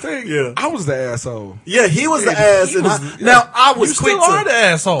what you would think. Yeah. I was the asshole. Yeah, he was the ass. Now, I was You quick still are to, the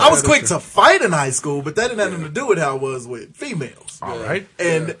asshole. I was quick to fight in high school, but that didn't have nothing to do with how I was with females. All right.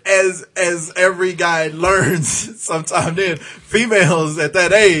 And as every guy learns sometime then, females at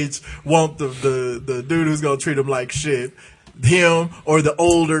that age want the dude who's gonna treat them like shit. Him or the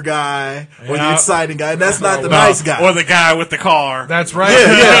older guy or the exciting guy, and that's not the nice guy. Or the guy with the car. That's right.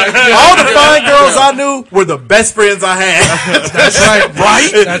 Yeah. All the fine girls I knew were the best friends I had. That's right.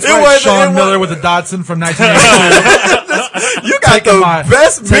 Right? That's right. Sean Miller with the Dotson from 1982. You got the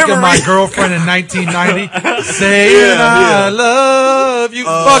best Taking memory. my girlfriend in 1990. Saying I love you.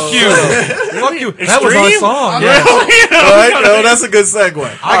 Fuck you. Fuck you. That was our song. Yeah. Right? No, that's a good segue.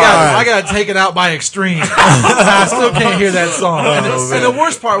 I got taken out by Extreme. I still can't hear that song. And the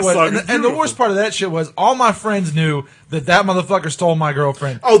worst part was, and the worst part of that shit was, all my friends knew that motherfucker stole my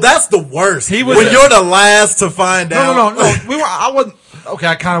girlfriend. Oh, that's the worst. He was when you're the last to find out. No. I wasn't. Okay,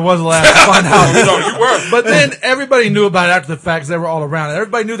 I kind of was the last to find out. You were. But then everybody knew about it after the fact because they were all around.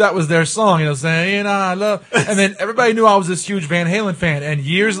 Everybody knew that was their song, saying I love. And then everybody knew I was this huge Van Halen fan. And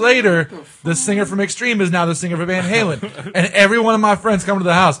years later, the singer from Extreme is now the singer for Van Halen. And every one of my friends come to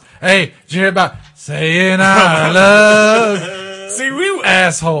the house. Hey, did you hear about saying I love? See, we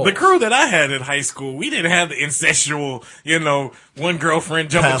asshole. The crew that I had in high school, we didn't have the incestual, one girlfriend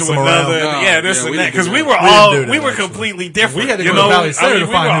jumping to another. And that. Because we were completely different. We had to go to Valley Center to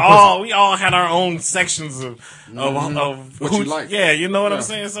find we all had our own sections of what you like. Yeah, you know what I'm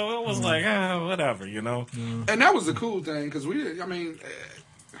saying? So it was like, whatever, And that was the cool thing, because I mean,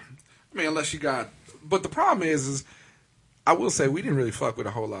 unless you got, but the problem is I will say we didn't really fuck with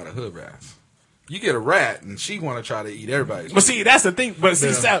a whole lot of hood rats. You get a rat, and she want to try to eat everybody's. But see, that's the thing. But see,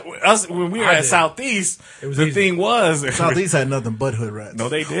 us when we were at Southeast, thing was Southeast had nothing but hood rats. No,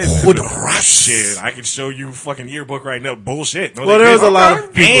 they did. Hood rats. Shit, I can show you fucking yearbook right now. Bullshit. No, well, there was a lot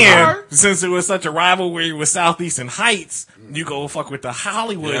of people. And since it was such a rivalry with Southeast and Heights, you go fuck with the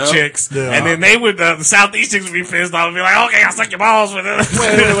Hollywood chicks, and then they would the Southeast chicks would be pissed off and be like, "Okay, I'll suck your balls with it."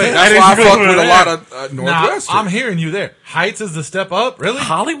 Wait. That's why I fuck with a lot of Northwest. I'm hearing you there. Heights is the step up, really?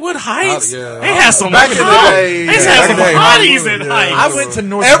 Hollywood Heights. They had some back in the day. They had some hotties in Heights. I went to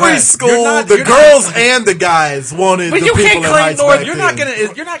Northwest. Every school, the girls and the guys wanted. But the you people can't in claim Heights North. back You're then.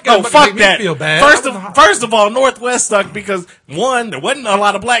 not gonna. No, fuck make that. Me feel bad. First of all, Northwest sucked because one, there wasn't a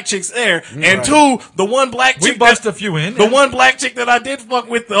lot of black chicks there, and two, the one black chick we bust a few in. The one black chick that I did fuck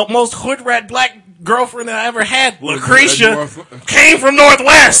with, the most hood rat black girlfriend that I ever had, Lucretia, came from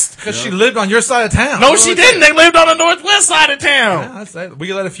Northwest. Because she lived on your side of town. No, she didn't. They lived on the Northwest side of town. Yeah, we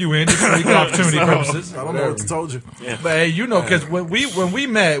can let a few in just for equal opportunity purposes. I don't know what I told you. Yeah. But hey, because when we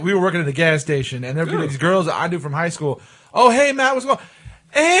met, we were working at a gas station, and there would be these girls that I knew from high school. Oh, hey, Matt, what's going on?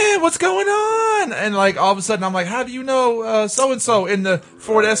 Hey, what's going on? And like all of a sudden, I'm like, how do you know so and so in the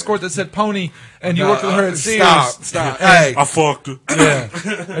Ford Escort that said Pony? And you worked with her at Sears. Stop. Hey, I fucked her. Yeah,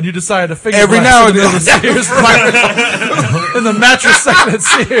 and you decided to figure every now and then in the mattress section at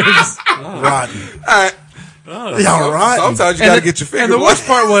Sears. Rotten. All right. Y'all rotten. Sometimes you gotta get your finger. And the worst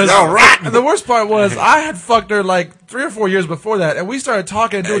part was, Y'all rotten. and the worst part was, I had fucked her like 3 or 4 years before that, and we started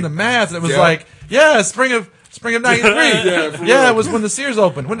talking and doing the math, and it was Yeah. like, yeah, spring of '93. Yeah, for Yeah, real. it was when the Sears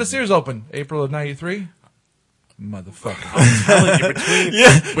opened. When did Sears open? April of '93. Motherfucker.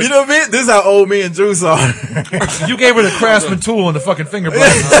 You know what I mean? This is how old me and Juice are. You gave her the Craftsman tool in the fucking finger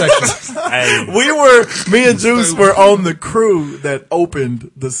button section. Hey, Me and Juice were on the crew that opened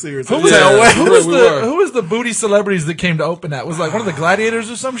the Sears. Who was, Hotel. Yeah. who was the booty celebrities that came to open that? Was like one of the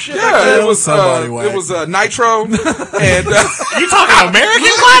gladiators or some shit? like Yeah, that? it was somebody whack. it was Nitro, and you talking American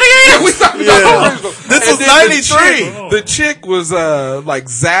Gladiator? we talking Yeah. about original. This And was then 93. The chick was like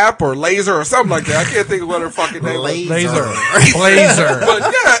Zap or Laser or something like that. I can't think of what her fucking name was. Blazer. Blazer. But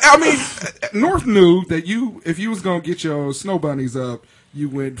yeah, I mean, North knew that if you was gonna get your snow bunnies up, you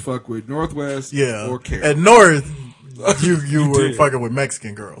went fuck with Northwest or Carol. At North, you were fucking with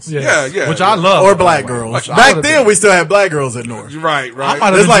Mexican girls. Yeah, yeah. Which I love. Or black girls. Which I Back would've then, been- we still had black girls at North. Right, right. might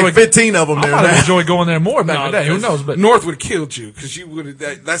have There's like enjoyed- 15 of them I there might have now. enjoyed going there more back in the day. Who knows? But North would have killed you because you would have.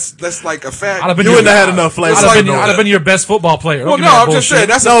 That's like a fact. I'd have been You your- wouldn't have had enough flavor. I'd have been your best football player. Well, Don't no, give me that I'm just bullshit. saying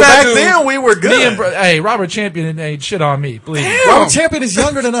that's No, a fact. back dude. then we were Me and good. hey, Robert Champion ain't shit on me. Believe me. Robert Champion is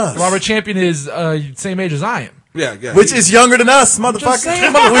younger than us. Robert Champion is same age as I am. Yeah, yeah. Which is younger than us, motherfucker.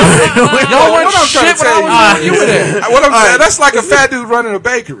 saying, Y'all weren't I'm trying shit to when tell I was when you were there. What I'm saying, that's like a fat dude running a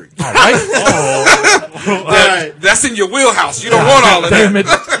bakery. All right. That's in your wheelhouse. You don't want all of Damn that. it.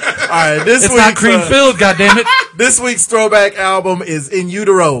 All right, this It's week's not cream filled, goddammit. this week's throwback album is In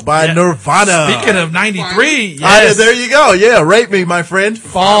Utero by Nirvana. Speaking of 93, Ah, yes. there you go. Yeah, Rape Me, my friend.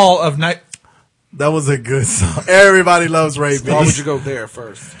 Fall of night. That was a good song. Everybody loves Rape Me. Why would you go there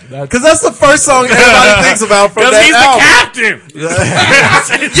first? Because that's the first song everybody thinks about from Because that he's album. the captain.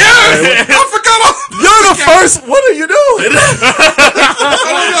 Yes! I forgot all. You're the first. What are you doing?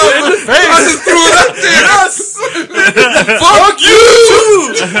 I just threw it up there. Yes. Fuck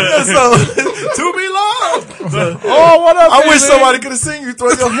you! So, to be loved. Oh, what up? I wish somebody could have seen you throw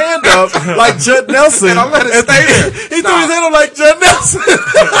your hand up like Judd Nelson. And I let it stay there. He threw his hand up like Judd Nelson.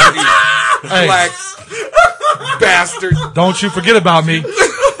 Hey, Black bastard. don't you forget about me.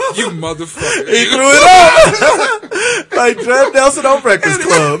 You motherfucker. He threw it up like Judd Nelson on Breakfast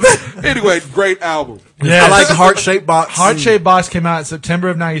Club. Anyway, great album. Yes. I like Heart Shaped Box. Heart Shaped Box came out in September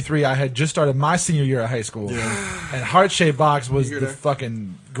of '93. I had just started my senior year of high school, and Heart Shaped Box was the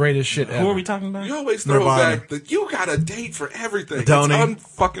fucking greatest shit ever. Who are we talking about? You always throw Nirvana. back that you got a date for everything. Don't it's he?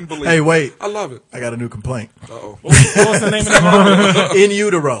 unfucking believable. Hey, wait. I love it. I got a new complaint. Uh-oh. What's the name of that? In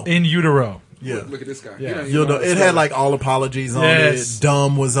Utero. In Utero. Yeah. Look at this guy. Yeah. You'll know, it had like All Apologies on Yes. it.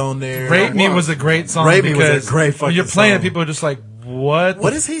 Dumb was on there. Rape Me was a great song. Rape Me was a because great when you're fucking playing it, song. people are just like, "What?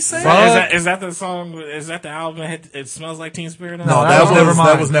 What is he saying? Fuck. Is that the song? Is that the album? It smells like Teen Spirit. No, that that was was Nevermind.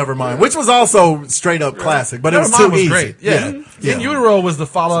 that was Nevermind, which was also straight up classic, but it was Nevermind too was easy. great. Yeah. Yeah. In Utero was the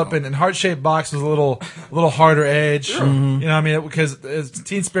follow up, and Heart Shaped Box was a little harder edge. You know what I mean? Because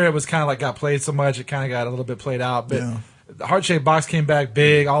Teen Spirit was kind of like got played so much, it kind of got a little bit played out. But the Heart Shaped Box came back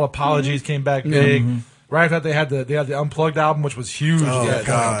big. All Apologies came back big. Right after that, they had the Unplugged album, which was huge. Oh, Yeah,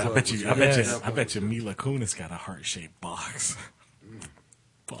 God. I bet you Mila Kunis got a heart shaped box.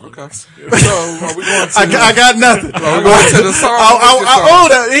 Okay. So, are we going to I got nothing. Are we going to the song? I owe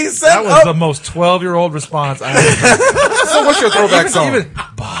that. He said That was the most 12-year-old response I ever So what's your throwback song? even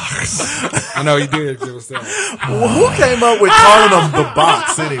Box. I know you did give us that. Who came up with calling them the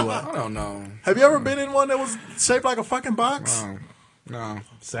box anyway? I don't know. Have you ever been in one that was shaped like a fucking box? No.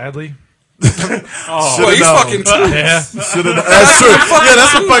 Sadly. Well, he's known. fucking too. Yeah. That's true. Yeah,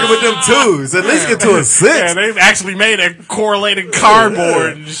 that's what fucking with them twos. At least get to a 6. Yeah, they've actually made a correlated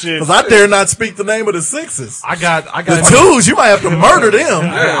cardboard and shit. Because I dare not speak the name of the 6s. I got The 2s, you might have to murder them.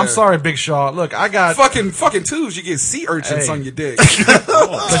 I'm sorry, Big Shaw. Look, I got Fucking twos, you get sea urchins Hey. on your dick.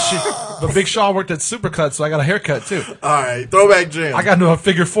 but Big Shaw worked at Supercut, so I got a haircut too. All right, throwback jam. I got into a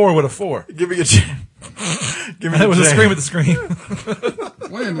figure 4 with a 4. Give me a jam. Give me It was a jam. scream at the screen.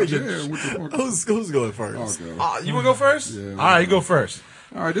 Who's going first? Okay. You want to go first? Yeah. All right, you go first.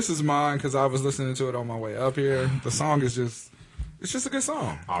 All right, this is mine because I was listening to it on my way up here. The song is it's just a good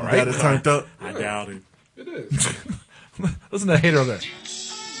song. All Got it turned up. I doubt it. It is. Listen to the hater over there.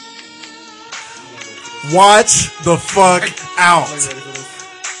 Watch the fuck out.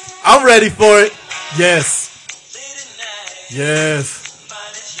 I'm ready for it. Yes. Yes.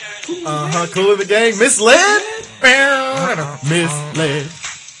 Cool in the gang. Misled? Misled.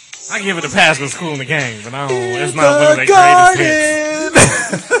 I give it a pass with School in the Game, but it's not one of their greatest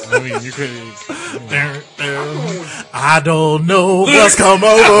hits. I mean, you could. I don't know what's come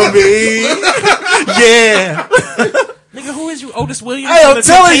over me. Yeah. Nigga, who is you, Otis Williams? Hey, from I'm the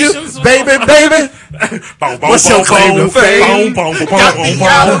telling you, Temptations? baby. What's your claim to fame? Got me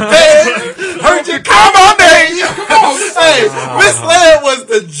out of bed. Heard you come on, name. Hey, Miss Ladd was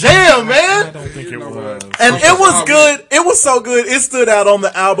the jam, man. I don't think it was. And it was good. It was so good. It stood out on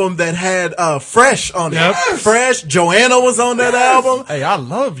the album that had Fresh on it. Yep. Fresh. Joanna was on that album. Hey, I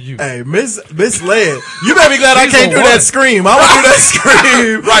love you. Hey, Miss Ladd, you better be glad I She's can't the do one. that scream. I would do that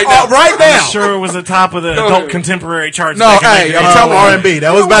scream Right now. right now. I'm sure it was the top of the adult contemporary charts. No, back in hey, the I'm day. telling you. R&B.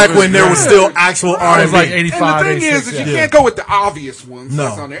 That was back when there was still actual I was R&B. like And 85, the thing 86, is that yeah. you can't go with the obvious ones No.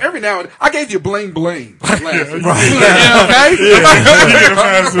 that's on there. Every now and then, I gave you Bling Bling. Last week. Right. Okay?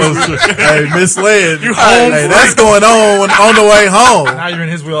 Hey, Miss Ladd, hey, that's going on the way home. Now you're in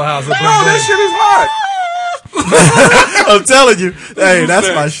his wheelhouse. With No, that shit is hot. I'm telling you. Hey, that's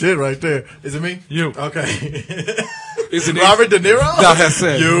my shit right there. Is it me? You. Okay. Is it Robert De Niro? No, that's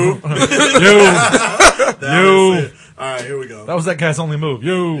it. You. You. All right, here we go. That was that cat's only move.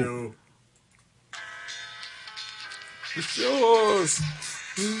 You. You. It's yours.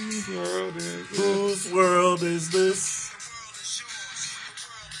 Whose world is this? Whose world is this?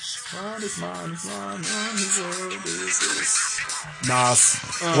 Mine is mine, it's mine, mine, whose world is this? Nas.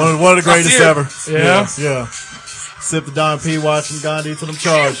 One of the greatest it. ever. Yeah? Yeah. Sip the Don P. watching Gandhi to them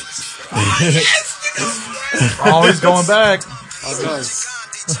charge. Always going back.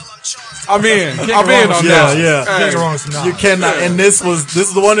 I'm in. Can't I'm go in wrong on with Yeah, that. yeah. Can't go wrong with some Nas. You cannot, and this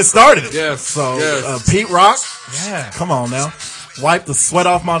is the one that started it. Yes. So, yes. Pete Rock, Yeah. come on now. Wipe the sweat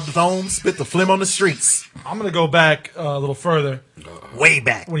off my dome, spit the phlegm on the streets. I'm going to go back a little further. Way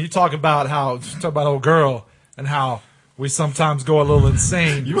back. When you talk about old girl and how we sometimes go a little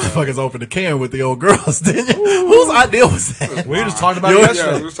insane. You motherfuckers opened the can with the old girls, didn't you? Whose idea was that? We were just talking about it Yeah,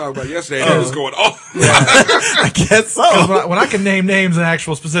 yesterday. we were talking about yesterday. And it was going on. I guess so. 'Cause when I can name names and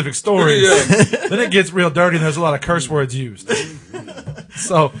actual specific stories, Yeah. then it gets real dirty and there's a lot of curse words used.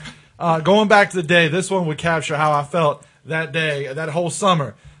 So, going back to the day, this one would capture how I felt that day, that whole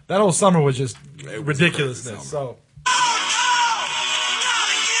summer. That whole summer was just ridiculousness. So,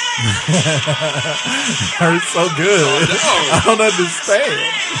 Hurts so good. I don't understand.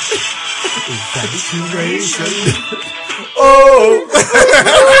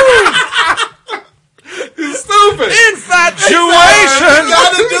 Stupid. Infatuation. You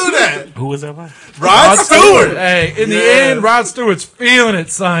gotta do that. Who was that by? Rod Stewart. Hey, in the end, Rod Stewart's feeling it,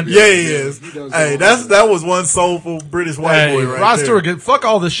 son. Yeah, he is. Hey, that was one soulful British white Hey, boy right Rod there. Stewart, fuck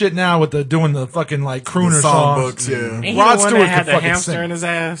all this shit now with doing the fucking like crooner The songs. songbooks, yeah. Ain't he Rod the one Stewart that had could the fucking hamster sing. in his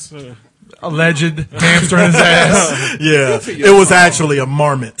ass? Alleged hamster in his ass. Yeah, it was actually a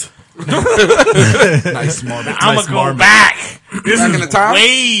marmot. Nice marmot. I'm Nice gonna go marmot. back. This Back is in the time?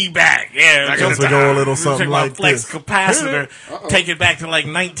 way back. Yeah, Let's go a little something Take my like flex this. capacitor. Take it back to like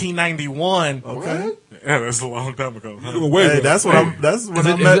 1991. Okay. Yeah, that's a long time ago. Hey, that's what I'm. That's when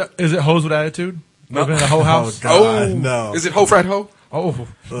I met. Is it Hoes with Attitude? Living in a whole Oh house? God, no. Is it Ho Frat Ho? Oh.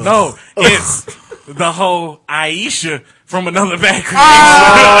 No, it's the whole Aisha from Another Bad Creation.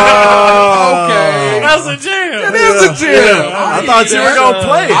 Okay. That's a jam. It is a jam. I thought you were gonna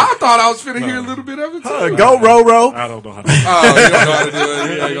play it. I thought I was finna hear a little bit of it too. Go, Roro. I don't know how to. Oh, you don't know how to do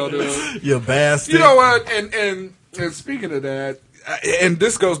it. You ain't gonna do it. You bastard. You know what? And speaking of that, and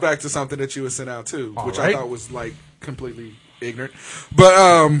this goes back to something that you had sent out too, which right. I thought was like completely ignorant.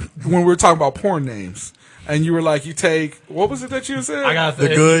 But when we were talking about porn names, and you were like, you take what was it that you said? I got the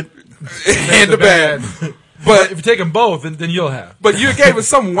good. and the bad. But if you take them both, then you'll have. But you gave us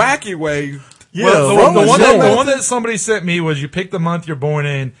some wacky way. Yeah, Well, the from one the that, the jam. one that somebody sent me was you pick the month you're born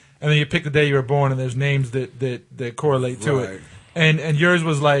in, and then you pick the day you were born, and there's names that correlate to Right. it. And yours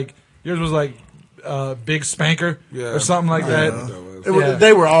was like Big Spanker or something like that. Yeah.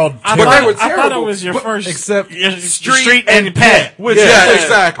 They were all. I But thought, they were I thought it terrible. was your first, except your street and pet. Which Yeah,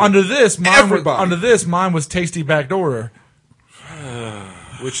 exactly. Under this, Everybody. mine was Tasty Backdoorer.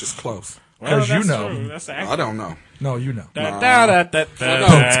 Which is close. Because you that's know. true. That's I don't know. No, you know. But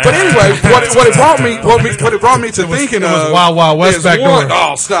anyway, what it brought me to thinking it was of Wild Wild West is back one, door.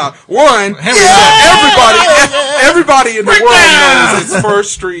 oh, stop. One, everybody in the world knows it's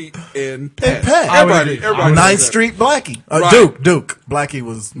First Street and Pet. Pet. Everybody knows Ninth that. Street Blackie. Right. Duke. Blackie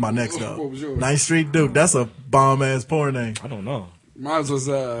was my next up. What was yours? Ninth Street Duke. That's a bomb ass porn name. I don't know. Mine was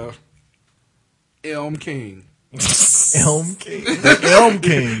Elm King. Elm King. The Elm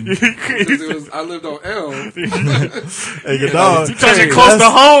King. I lived on Elm. Hey, your dog. You touching close to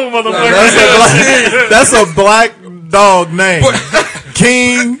home, motherfucker. That's a black dog name.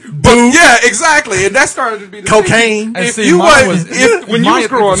 King, Duke, Yeah, exactly. And that started to be the cocaine. And If see, you mine was- was when you mine was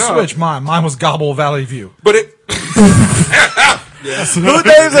growing was up- switch. Mine was Gobble Valley View. But it Who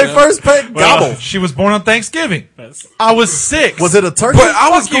names their first pet Gobble? She was born on Thanksgiving. I was 6. Was it a turkey? But I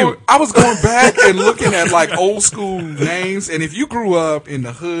was going back and looking at like old school names, and if you grew up in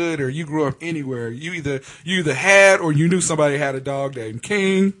the hood or you grew up anywhere, you either had or you knew somebody had a dog named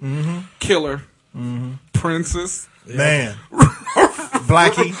King, Killer, Princess, Man.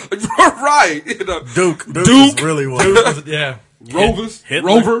 Blackie. Right. You know, Duke is really what. Yeah.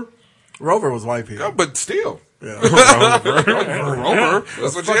 Rover. Rover was white people. Yeah, but still. Yeah. Rover.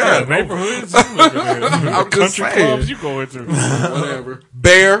 That's what you had. Neighborhoods, I'm just country saying. clubs you go into. Whatever.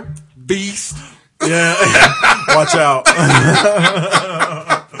 Bear. Beast. Yeah. Watch out.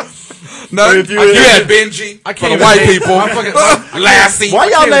 No, If you- you had Benji. I For can't the white even- people. Lassie. Why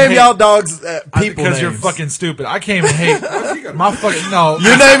y'all can't name hate- y'all dogs people Because names? you're fucking stupid. I can't even hate my fucking no.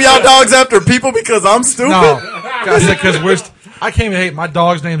 You name y'all dogs after people because I'm stupid? No, because I can't even hate my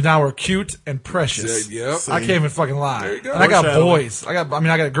dogs' names now are cute and precious. Yeah, yep. I can't even fucking lie. There you go. And I got Foreshadowing. boys. I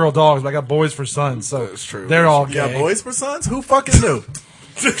got girl dogs, but I got boys for sons. So That's true. they're all You gay. got boys for sons? Who fucking knew?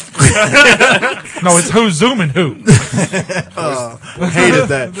 No, it's who's zooming who. Hated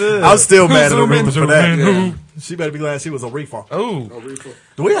that. I'm still mad at Aretha for that. Zooming who. She better be glad she was Aretha. Oh,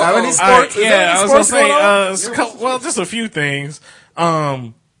 Do we have any sports? Is there Yeah, any I was gonna sports say, going on? well, just a few things.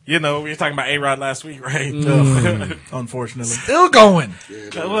 You know, we were talking about A-Rod last week, right? Unfortunately. still going.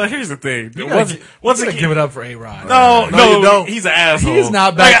 Well, here's the thing. You Once gotta again, give it up for A-Rod. no, you don't. he's an asshole. He's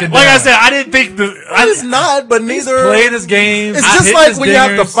not backing like I down. said, I didn't think It's not, but neither. Playing his games. It's just hitting like his when you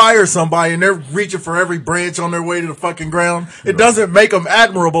have to dingers. fire somebody and they're reaching for every branch on their way to the fucking ground. It doesn't make them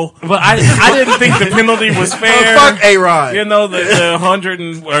admirable. But I didn't think the penalty was fair. Fuck A-Rod. You know, the 100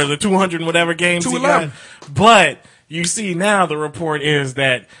 or the 200 and whatever games he got. 211. But you see now the report is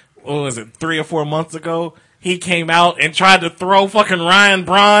that, what was it, 3 or 4 months ago, he came out and tried to throw fucking Ryan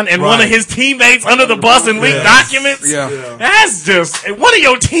Braun and one of his teammates under the bus and leak documents. Yeah. That's just one of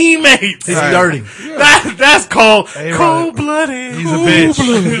your teammates. He's dirty. That's called Hey, cold-blooded. He's a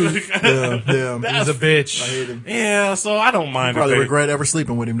bitch. Yeah. He's a bitch. I hate him. Yeah, so I don't mind Probably if they- regret ever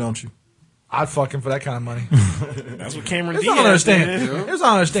sleeping with him, don't you? I'd fuck him for that kind of money. That's what Cameron Here's Diaz what I understand. did. Here's what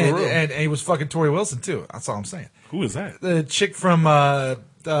I understand. And he was fucking Tori Wilson too. That's all I'm saying. Who is that? The chick from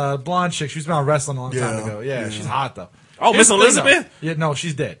blonde chick. She's been on wrestling a long time ago. Yeah, she's hot though. Oh, Here's Miss the thing, Elizabeth? though. Yeah, no,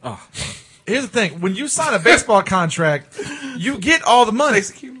 she's dead. Oh. Here's the thing: when you sign a baseball contract, you get all the money.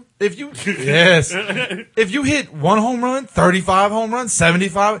 If you if you hit 1 home run, 35 home runs,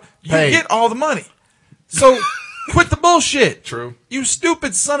 75, you Paid. get all the money. So quit the bullshit. True. You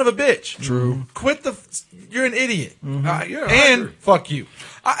stupid son of a bitch. True. Quit the. You're an idiot. Yeah, I And agree. fuck you.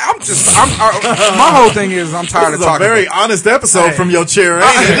 My whole thing is I'm tired This of is a talking. very honest episode from your chair. Ain't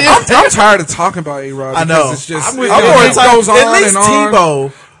it? I'm tired of talking about A-Rod. I know. It's just, I'm it with you. goes on At least and on.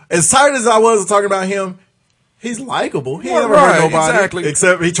 Tebow, as tired as I was of talking about him, he's likable. He ain't Well, never right, hurt nobody. exactly.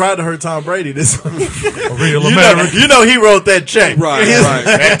 Except he tried to hurt Tom Brady this week. Real You know he wrote that check. Right, He is- right.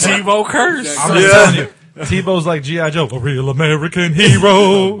 That TiVo curse. I'm just telling you. Tebow's like G.I. Joe, a real American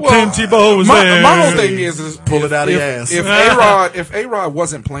hero. Tim Tebow's there. My whole thing is Pull it out of your ass. If A-Rod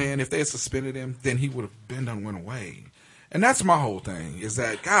wasn't playing, if they had suspended him, then he would have been done went away. And that's my whole thing. Is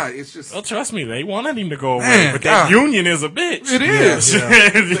that God? It's just Well, trust me, they wanted him to go away, Man, but that God. union is a bitch. it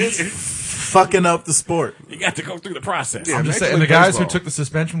is. Fucking up the sport. You got to go through the process. Yeah. I'm just Major saying, the League guys who Baseball. took the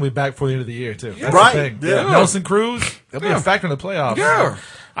suspension will be back before the end of the year, too. That's Right. the thing. Yeah. Nelson Cruz, they'll be Yeah. a factor in the playoffs. Yeah.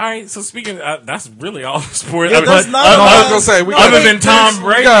 All right, so speaking, that's really all the sports. Yeah, that's not- I was gonna say we Other got, than Tom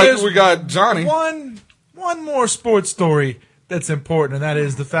Brady, we got Johnny. One more sports story that's important, and that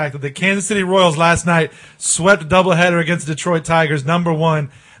is the fact that the Kansas City Royals last night swept a doubleheader against the Detroit Tigers, number one.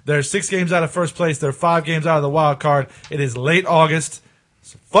 They're 6 games out of first place. They're 5 games out of the wild card. It is late August.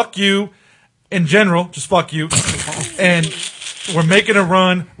 So fuck you. In general, just fuck you. And we're making a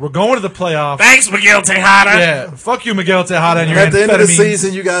run. We're going to the playoffs. thanks, Miguel Tejada. Yeah, fuck you, Miguel Tejada, and your At the end of the amphetamines.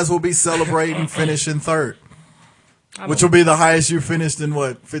 season, you guys will be celebrating finishing third. Which will be the highest you finished in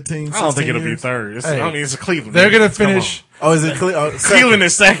what, 15, 16 I don't think it'll be years? third. It's, Hey, I mean, it's Cleveland. They're going to Come on. finish. Oh, is it Cleveland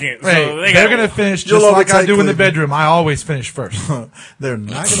is second. So Hey, they they're going to finish You'll just like I overtake do in the Cleveland. bedroom. I always finish first. They're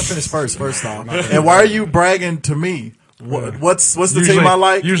not going to finish first off. And why are you bragging to me? What's the team I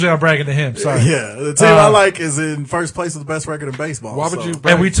like? Usually I'm bragging to him. Sorry. Yeah, the team I like is in first place with the best record in baseball. Why would so. you?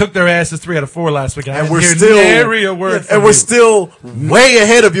 And we took their asses 3 out of 4 last week. And we're still nary a word from and we're you. still way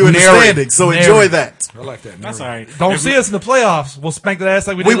ahead of you in the Nary. standings. So Nary. enjoy that. I like that. That's all right. Don't see us in the playoffs. We'll spank that ass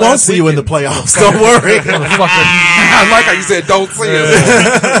like we did We won't last see you in the weekend. playoffs. Don't worry. Motherfucker. I like how you said don't see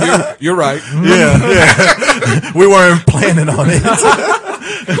us. You're right. Yeah. We weren't planning on it.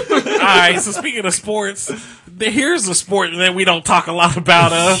 All right, so speaking of sports, here's a sport that we don't talk a lot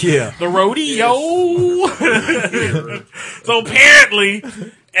about. The rodeo. So apparently,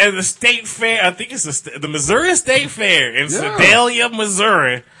 at the state fair, I think it's the Missouri State Fair in Sedalia,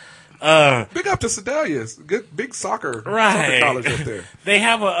 Missouri. Big up to Sedalia's. Good big soccer college up there. They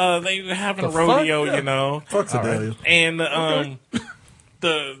have a rodeo, you know. Fuck Sedalia. And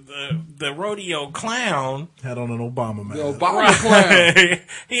the rodeo clown had on an Obama mask. The Obama clown.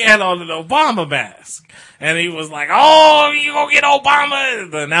 He had on an Obama mask. And he was like, "Oh, you gonna get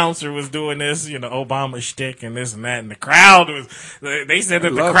Obama?" The announcer was doing this, you know, Obama shtick and this and that. And the crowd was, they said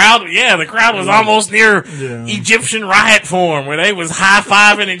that the crowd was almost near Egyptian riot form, where they was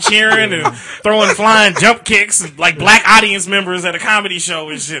high-fiving and cheering and throwing flying jump kicks like black audience members at a comedy show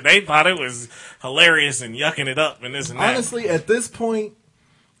and shit. They thought it was hilarious and yucking it up and this and that. Honestly, at this point,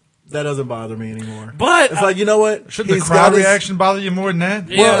 that doesn't bother me anymore. But it's like, you know what? Should the crowd reaction bother you more than that?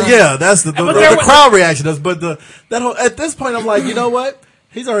 Well, yeah, that's the crowd reaction does. But at this point, I'm like, you know what?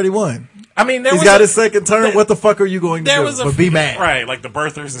 He's already won. I mean, he's got his second term. What the fuck are you going to do? But be mad, right? Like the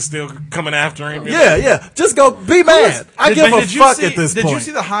birthers are still coming after him. Yeah. Just go be mad. I give a fuck at this point. Did you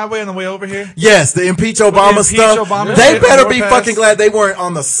see the highway on the way over here? Yes, the impeach Obama stuff. They better be fucking glad they weren't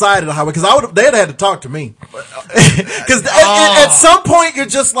on the side of the highway, because they'd had to talk to me. Because at some point you're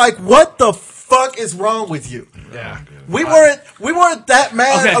just like, what the fuck is wrong with you? Yeah. We weren't that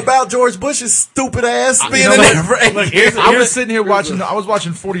mad about George Bush's stupid ass being in there for 8 years. I was sitting here I was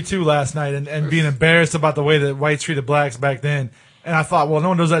watching 42 last night and being embarrassed about the way that whites treated blacks back then. And I thought, well, no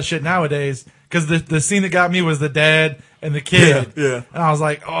one does that shit nowadays. Because the scene that got me was the dad and the kid. Yeah. And I was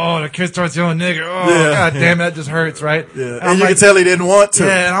like, oh, the kid starts yelling nigger. Oh, god damn, that just hurts, right? Yeah. And you can tell he didn't want to.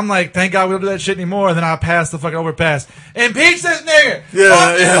 Yeah, and I'm like, thank God we don't do that shit anymore. And then I passed the fucking overpass. Impeach this nigger!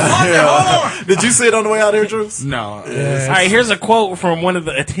 Yeah. Did you see it on the way out here, Drews? No. Yeah. All right, here's a quote from one of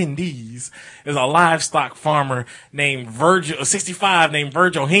the attendees. There's a livestock farmer named Virgil, 65, named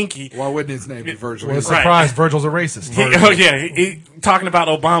Virgil Hinkey. Why wouldn't his name be Virgil? Well, surprise, Virgil's a racist. He talking about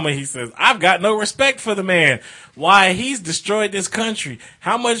Obama, he says, "I've got no respect for the man. Why, he's destroyed this country.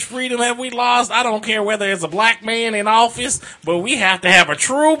 How much freedom have we lost? I don't care whether it's a black man in office, but we have to have a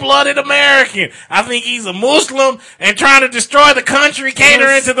true-blooded American. I think he's a Muslim and trying to destroy the country,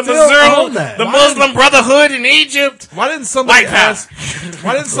 catering to the Muslim Brotherhood in Egypt." Why didn't somebody ask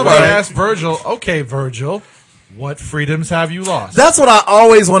Virgil, okay, Virgil, what freedoms have you lost? That's what I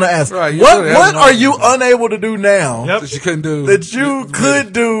always want to ask. Right, what are you unable to do now that you couldn't do? That you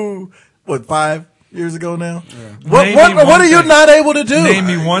could do, 5 years ago now? Yeah. What are you not able to do? Name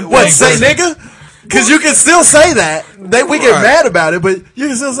me one thing. What, say nigga? Because you can still say that. We get mad about it, but you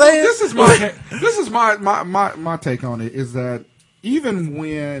can still say it. This is my take on it, is that even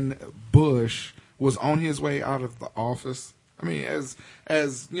when Bush was on his way out of the office, I mean,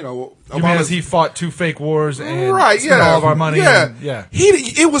 as you know, as he fought 2 fake wars and spent all of our money.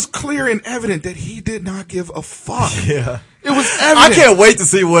 It was clear and evident that he did not give a fuck. Yeah. It was evident. I can't wait to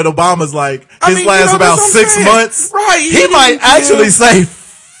see what Obama's like. Last about 6 months. Right. He might actually say,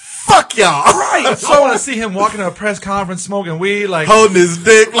 fuck y'all. Right. So I want to see him walking to a press conference smoking weed, like holding his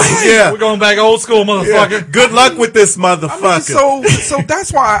dick. Like, we're going back old school, motherfucker. Yeah. Good luck with this motherfucker. I mean, so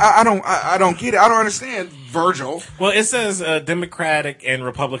that's why I don't get it. I don't understand Virgil. Well, it says Democratic and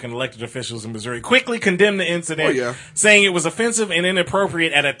Republican elected officials in Missouri quickly condemned the incident, saying it was offensive and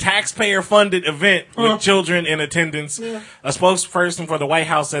inappropriate at a taxpayer-funded event with children in attendance. Yeah. A spokesperson for the White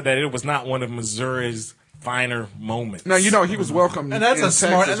House said that it was not one of Missouri's finer moments. Now, he was welcome. And that's a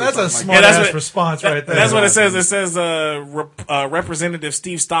smart response right there. That's what it says. It says Representative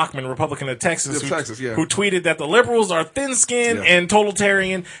Steve Stockman, Republican of Texas, who tweeted that the liberals are thin-skinned and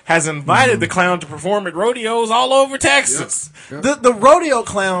totalitarian, has invited the clown to perform at rodeos all over Texas. Yep. The rodeo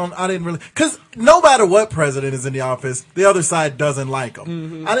clown, I didn't really, because no matter what president is in the office, the other side doesn't like him.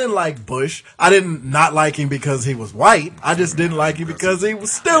 Mm-hmm. I didn't like Bush. I didn't not like him because he was white. I just didn't like him because he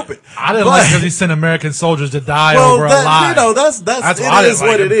was stupid. I didn't like because he sent American soldiers to die over a lie. It is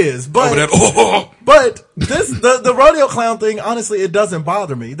what it is. But the rodeo clown thing, honestly, it doesn't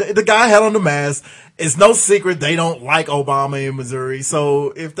bother me. The guy had on the mask. It's no secret they don't like Obama in Missouri.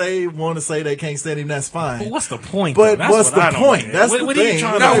 So if they want to say they can't stand him, that's fine. But what's the point? But what's the point? That's the thing.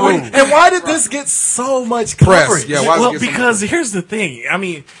 And why did this get so much coverage? Because here's the thing. I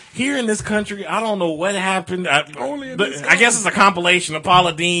mean, here in this country, I don't know what happened. I guess it's a compilation of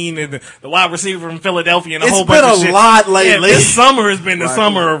Paula Dean and the wide receiver from Philadelphia and a whole bunch of shit. It's been a lot lately. Yeah, this summer has been the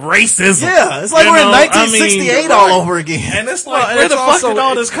summer of racism. Yeah, it's like we're in 1968 all over again. And it's like, where the fuck did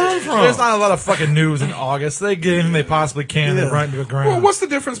all this come from? There's not a lot of fucking news in August. They get anything they possibly can and run to the ground. Well, what's the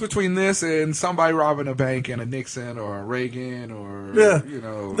difference between this and somebody robbing a bank and a Nixon or a Reagan or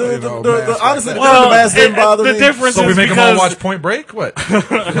honestly, the mask didn't bother me. The difference so is we make them all watch Point Break? What?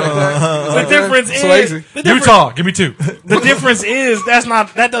 The difference is Utah. Give me 2. The difference is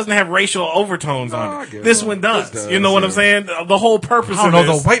that doesn't have racial overtones on it. This one does. You know what I'm saying? The whole purpose I of don't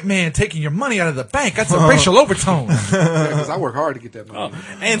know, this. the white man taking your money out of the bank. That's a racial overtone. Because I work hard to get that money.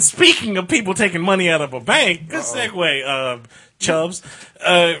 And speaking of people taking money out of a bank, good segue, Chubbs.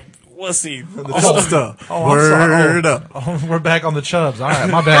 Let's see. Stuff. Word up. Oh, we're back on the Chubbs. All right,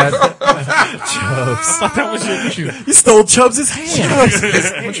 my bad. Chubbs. I thought that was your You stole Chubbs' hand. Why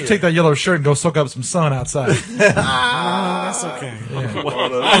don't you take that yellow shirt and go soak up some sun outside? That's okay.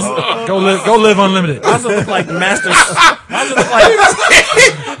 Yeah. Go live unlimited. How's it look like Master? How's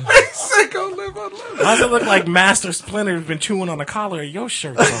it look like Master Splinter has been chewing on the collar of your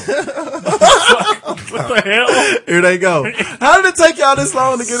shirt? What the hell? Here they go. How did it take y'all this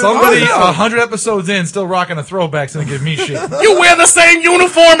long to get Somebody 100 episodes in still rocking the throwbacks and give me shit. You wear the same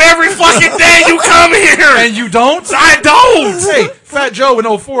uniform every fucking day you come here. And you don't? I don't. Hey, Fat Joe in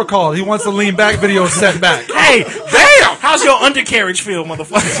 04 called. He wants the lean back video set back. Hey, damn. How's your undercarriage feel,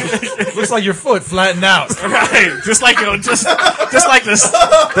 motherfucker? Looks like your foot flattened out. Right. Just like the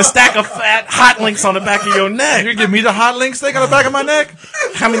stack of fat hot links on the back of your neck. You give me the hot link steak on the back of my neck?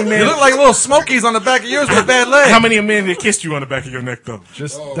 How many men? You look like little smokies on the back of yours with a bad leg. How many men that kissed you on the back of your neck, though?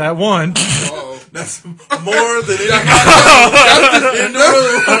 Just that one. That's more than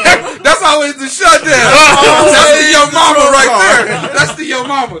That's always the shutdown. That's the yo mama right there. That's the yo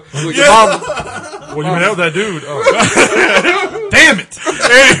mama. Look, your mama. Well, you met that dude. Oh. Damn it.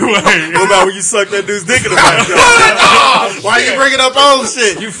 Anyway. What about when you suck that dude's dick in the back? Why you bringing up old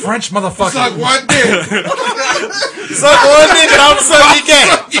shit? You French motherfucker. Suck one dick. Suck one dick and all of a sudden you gay.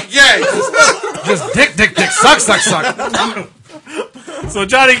 You gay. Just dick. Suck. So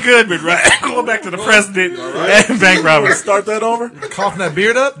Johnny Goodman, right? Going back to the president and bank robbers. Start that over? Coughing that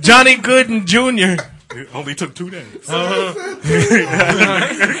beard up? Johnny Gooden Jr. It only took 2 days.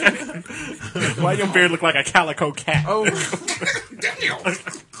 Why your beard look like a calico cat? Oh, Damn.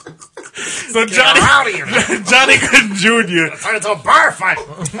 So Johnny Gooden Jr. Turn into a bar fight.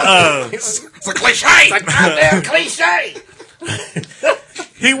 It's a cliche. It's a goddamn cliche.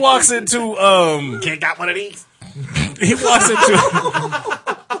 He walks into Can't got one of these. he walks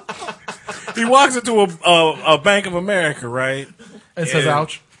into a Bank of America, right? it says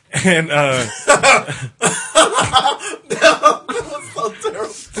ouch. And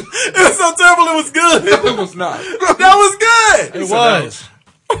It was so terrible it was good. It was not. That was good. It was.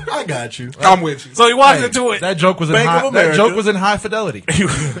 I got you. I'm with you. so he walks into it. That joke was in Bank of high. That America. joke was in high fidelity.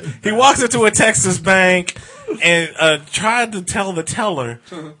 He walks into a Texas bank and tried to tell the teller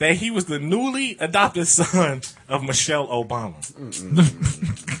that he was the newly adopted son of Michelle Obama.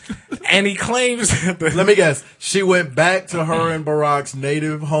 And he claims that Let me guess. She went back to her and Barack's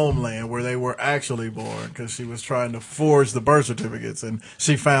native homeland where they were actually born because she was trying to forge the birth certificates, and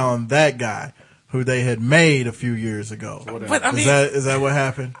she found that guy who they had made a few years ago. But I mean, Is that what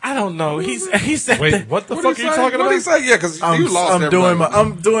happened? I don't know. He said Wait, that, what the fuck are you talking What did he about? say? Yeah, because you lost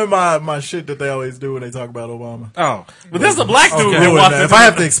I'm doing my shit that they always do when they talk about Obama. oh, but this is a black dude Okay. that walks If into I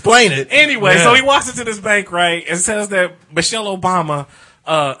have to explain it, Anyway, Yeah. so he walks into this bank, right, and says that Michelle Obama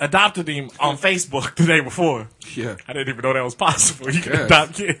adopted him on Facebook the day before. Yeah. I didn't even know that was possible. You can Yeah.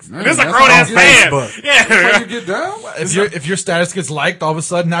 adopt kids. Man, This is a that's grown ass on man. Facebook. Yeah. How you get down? If your status gets liked, all of a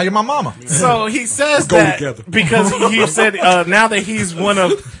sudden now you're my mama. So he says Go that together. because he said now that he's one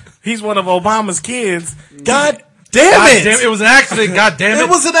of Obama's kids. God damn God it! damn, it was an accident. God damn it! It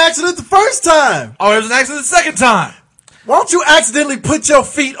was an accident the first time. Oh, it was an accident the second time. Why don't you accidentally put your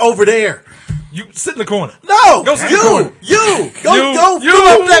feet over there? You sit in the corner. No, Go sit in the corner. you You fill up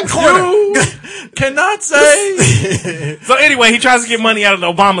that corner. Cannot say. So anyway, he tries to get money out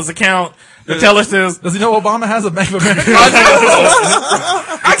of Obama's account. The teller says. Does he know Obama has a Bank of America?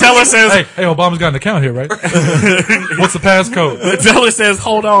 The teller says. Hey, Obama's got an account here, right? What's the passcode? The teller says,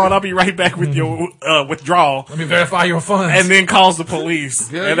 "Hold on, I'll be right back with your withdrawal." Let me verify your funds. And then calls the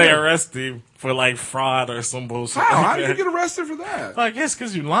police, Yeah, and they yeah. arrest him for like fraud or some bullshit. How? like How did that. you get arrested for that? I guess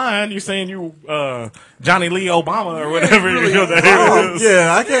because you lying. You're saying you Johnny Lee Obama or whatever. really the hell it is.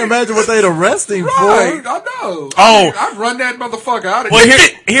 Yeah, I can't imagine what they'd arrest him Right, for. I know. Oh. I'd run that motherfucker out of Well, here.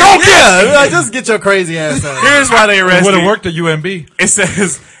 Yeah, like, just get your crazy ass out. Here's why they It arrested. would have worked at UMB. It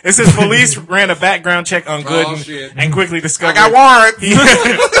says police ran a background check on Gooden shit. and quickly discovered I got warrant. he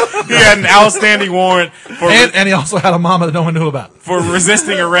had an outstanding warrant for And he also had a mama that no one knew about. for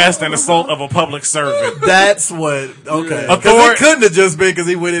resisting arrest and assault of a public servant. That's what. Okay, Yeah. because it couldn't have just been because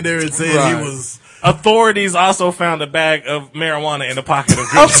he went in there and said Right. he was. Authorities also found a bag of marijuana in the pocket of Of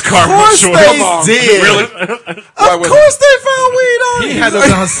Gooden's car. course Sure. they Come on. did. Really? Of course they found weed on He him. had to have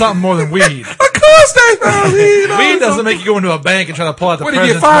done something more than weed. Of course they found weed on Weed him. doesn't make you go into a bank and try to pull out the What did he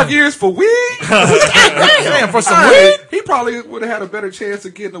get? president's 5 money. years for weed? Damn, for some Hey, weed? he probably would have had a better chance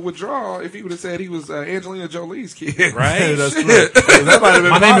of getting a withdrawal if he would have said he was Angelina Jolie's kid. Right? That's true. That might have been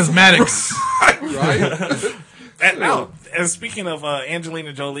My name is possible. Maddox. Right? And speaking of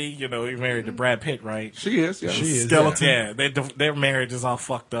Angelina Jolie, you know, he married to Brad Pitt, right? She is. Yeah. She is. Skeleton. Yeah, their marriage is all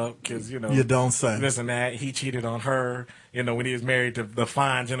fucked up because, you know. You don't say. This and that. He cheated on her, you know, when he was married to the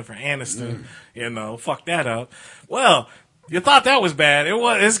fine Jennifer Aniston. You know, fuck that up. Well, you thought that was bad.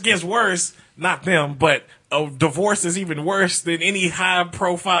 It gets worse. Not them, but a divorce is even worse than any high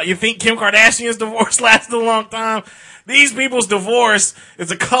profile. You think Kim Kardashian's divorce lasted a long time? These people's divorce is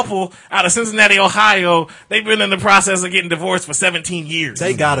a couple out of Cincinnati, Ohio. They've been in the process of getting divorced for 17 years.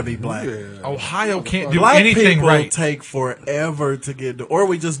 They gotta be black. Ohio can't do Black anything people right. take forever to get, or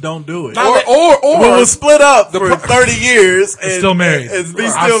we just don't do it. Or we will split up for 30 years and still married. And be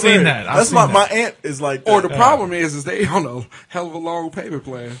I've still seen married. that. I've That's seen my that. aunt is like that. or the problem is they on a hell of a long payment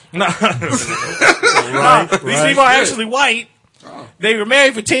plan. These people are actually white. They were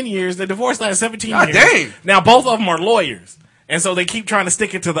married for 10 years. They divorced lasted 17 God years. dang. Now, both of them are lawyers. And so they keep trying to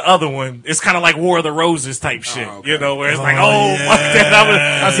stick it to the other one. It's kind of like War of the Roses type shit, okay. you know, where it's like, yeah. fuck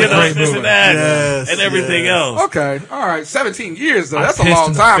that, That's a you know, great this movie. and that, Yes, and everything yes. else. Okay, all right, 17 years though. I That's a pissed long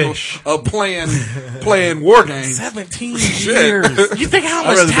in the time fish. of playing war games. 17 years. You think how I'd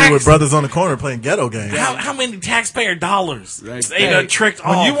much rather be with tax, brothers on the corner playing ghetto games. how many taxpayer dollars Right. they done tricked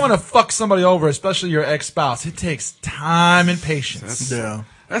When off? you want to fuck somebody over, especially your ex-spouse, it takes time and patience. Yeah.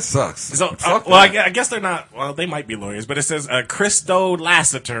 That sucks. So, Fuck well, that. I guess they're not. Well, they might be lawyers, but it says Christo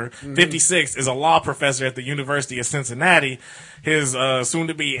Lassiter, 56, is a law professor at the University of Cincinnati. His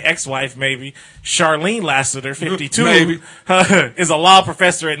soon-to-be ex-wife, maybe Charlene Lassiter, 52, Maybe. is a law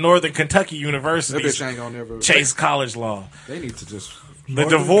professor at Northern Kentucky University. That bitch ain't gonna never. Chase College Law. They need to just. The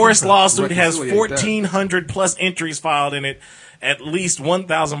divorce lawsuit has Reconciliate that. 1,400 plus entries filed in it, at least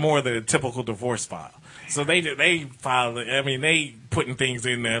 1,000 more than a typical divorce file. So they filed. I mean, they putting things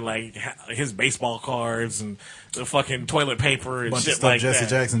in there like his baseball cards and the fucking toilet paper and Bunch of shit stuff like Jesse that.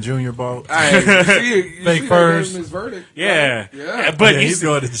 Jackson Jr. bought. Hey, you Fake see furs. that in his verdict? Yeah, Yeah. But Yeah, you, he's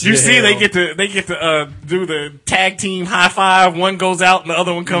going to you see, they jail. get to do the tag team high five. One goes out and the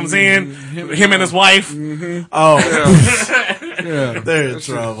other one comes in. Him and his wife. Oh, Yeah. they're in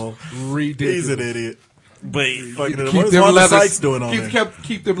trouble. Ridiculous. He's an idiot. But Fucking Keep what is them Wanda leather. Sykes doing on there?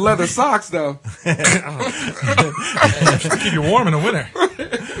 Keep them leather socks though. Keep you warm in the winter.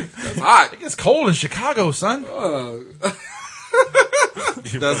 It's hot. It gets cold in Chicago, son.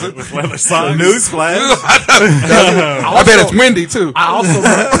 Does it? with leather socks. Newsflash. I bet it's windy too. I also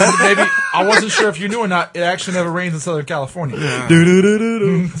maybe I wasn't sure if you knew or not. It actually never rains in Southern California.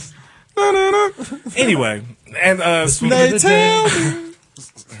 Do-do-do-do-do. Anyway, and They tell me.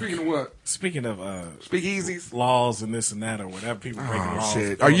 Speaking of what? speaking of Speakeasies. laws and this and that or whatever, people breaking Oh laws.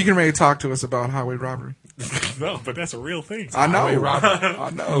 shit! Are you getting ready to talk to us about highway robbery? No, but that's a real thing. I know. Highway robbery. I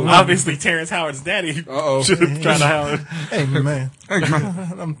know. Obviously, Terrence Howard's daddy Uh-oh. should have tried to Howard. Hey, man. Hey,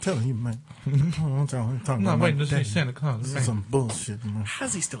 man. I'm telling you, man. I'm talking No, about wait, my this daddy. is Santa Claus. This is some bullshit, man.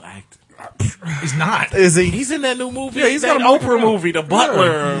 How's he still acting? He's not. Is he? He's in that new movie. Yeah, he's that got a movie Oprah coming out. movie, The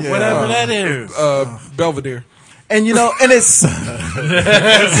Butler, or Yeah. whatever that is. Belvedere. And you know, and it's you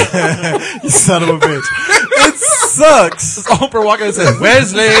son of a bitch. It sucks. Oprah walking and says,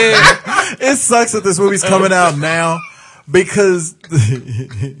 Wesley. It sucks that this movie's coming out now because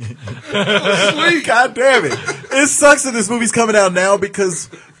God damn it. It sucks that this movie's coming out now because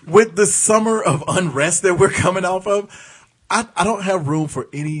with the summer of unrest that we're coming off of, I don't have room for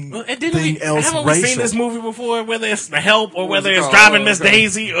anything And didn't we, else haven't racial. we seen this movie before? Whether it's The Help or whether it it's called? Driving Oh, Miss okay.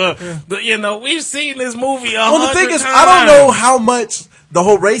 Daisy, or you know, we've seen this movie. Well, the thing is, I don't know how much the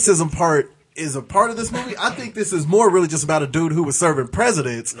whole racism part is a part of this movie. I think this is more really just about a dude who was serving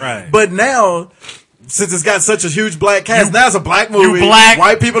presidents. Right. But now, since it's got such a huge black cast, now it's a black movie. black.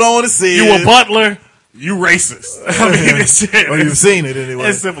 White people don't want to see You it. a butler. you racist. I mean, it's, Well, you've seen it anyway.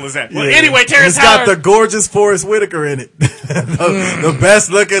 As simple as that. Well, anyway, Terrence It's Howard. got the gorgeous Forrest Whitaker in it. the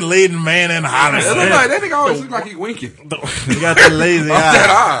best looking leading man in Hollywood. That nigga always look like he winking. He got that lazy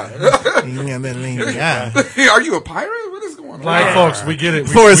eye. That He got that lazy eye. eye. Are you a pirate? What is going on? Black folks, we get it.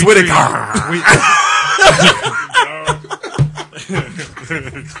 Forrest we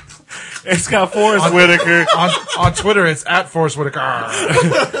It's got Forrest Whitaker. on Twitter, it's at Forrest Whitaker.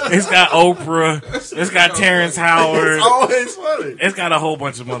 It's got Oprah. It's got Terrence Howard. It's always funny. It's got a whole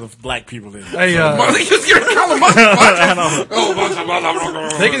bunch of black people in it. Hey,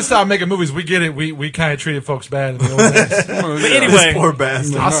 they can stop making movies. We get it. We kind of treated folks bad in the old days. But anyway, Poor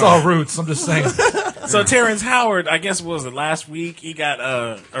bastard. I saw Roots. I'm just saying. so Terrence Howard, I guess was it last week? He got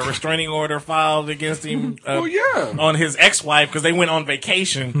a restraining order filed against him. On his ex-wife because they went on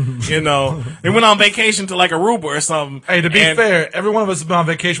vacation. You know, they went on vacation to like Aruba or something. Hey, to be fair, every one of us has been on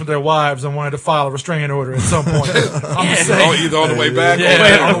vacation with their wives and wanted to file a restraining order at some point. I'm just saying. Either on the way back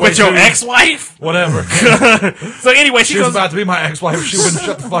Yeah, or with your ex-wife. Whatever. So anyway, she She was goes. about to be my ex-wife. She wouldn't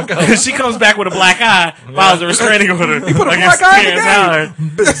shut the fuck up. She comes back with a black eye, files a restraining order put a against black eye in the Terrence game.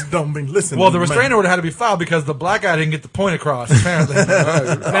 Howard. Bitch, don't be listening. Well, the restraining order had to be filed because the black guy didn't get the point across. Apparently, I'm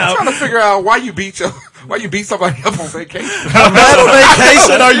trying to figure out why you beat somebody up on vacation. What kind of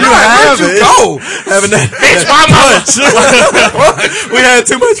vacation are you Where'd having? you go? Having that Bitch, why my we had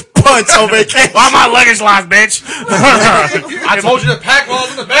too much punch on vacation. why my luggage lost, bitch? I told you to pack while I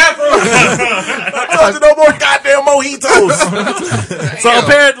was in the bathroom. I told you no more goddamn mojitos. So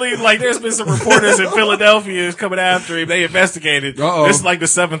apparently, like, there's been some reporters in Philadelphia is coming after him. They investigated. Uh-oh. This is like the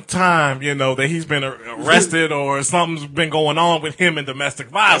 7th time, you know, that he's been arrested or something's been going on with him in domestic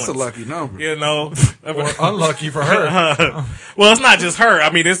violence. That's a lucky number. You know, Or unlucky for her. well, it's not just her.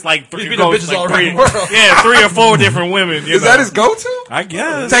 I mean, it's like He's three, beat up bitches all around the world. yeah, 3 or 4 different women. You Is know. that his go-to? I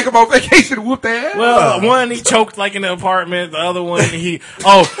guess. Take him on vacation and whoop their ass? Well, one he choked like in the apartment. The other one he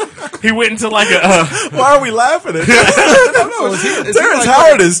went into like a. Why are we laughing at that? Terrence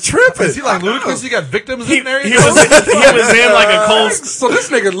Howard is tripping. Is he like Ludacris? You got victims in there? He was in like a cold. So this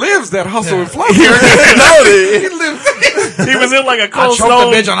nigga lives that hustle and flow. He He was in like a I cold choked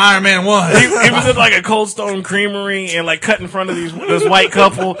stone. the bitch on Iron Man 1. He was in like a Cold Stone Creamery and like cut in front of this white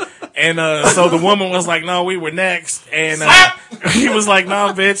couple, and so the woman was like, "No, we were next," and he was like,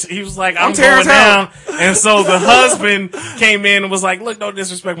 "No, bitch." He was like, "I'm going down," and so the husband came in and was like, "Look, don't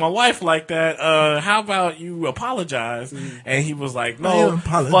disrespect my wife like that. How about you apologize?" And he was like, "No,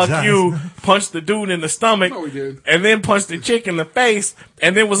 fuck you." Punched the dude in the stomach, No, he didn't. and then punched the chick in the face,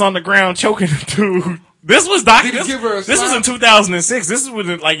 and then was on the ground choking the dude. This was documented. give her a This was in 2006. This is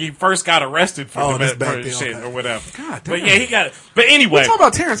when like he first got arrested for this the back for then, shit okay. or whatever. God But damn. yeah, he got it. But anyway, We're talking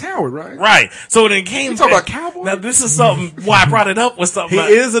about Terrence Howard, right? right. So then it came. You talking back. about Cowboy? Now this is something. Why I brought it up was something. He like,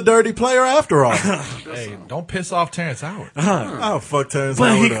 is a dirty player after all. Hey, don't piss off Terrence Howard. Oh, fuck Terrence But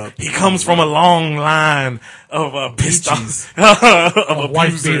Howard up. he comes from a long line of pissed off of Wife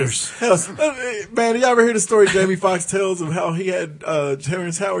abusers. beaters. Hell, man, you ever hear the story Jamie Foxx tells of how he had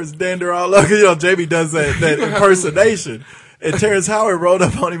Terrence Howard's dander all over? You know, Jamie does that impersonation. And Terrence Howard rolled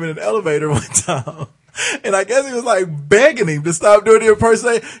up on him in an elevator one time. And I guess he was like begging him to stop doing the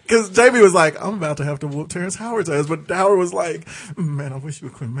impersonation because Jamie was like, "I'm about to have to whoop Terrence Howard's ass," but Howard was like, "Man, I wish you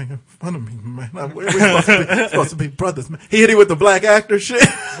would quit making fun of me, man. We're supposed to be brothers, man." He hit him with the black actor shit.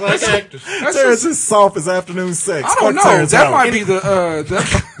 Black actors. Terrence is soft as afternoon sex. I don't Fuck know. Terrence That Howard. might be the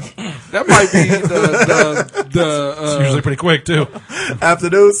that might be the It's usually pretty quick too.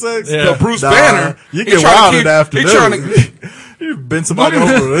 Afternoon sex. Yeah. the Bruce Nah, Banner. You He get trying to wild keep- in the afternoon. he trying to- You been somebody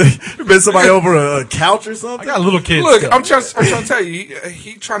over a couch or I something? got little kids. Look, still. I'm trying to tell you,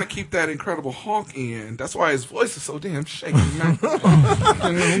 he trying to keep that Incredible Hulk in. That's why his voice is so damn shaky, man.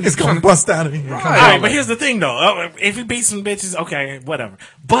 It's gonna bust out of here. All right, but here's the thing though. If he beats some bitches, okay, whatever.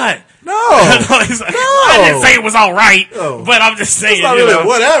 But No. I didn't say it was all right. No. But I'm just saying, It's not you really know,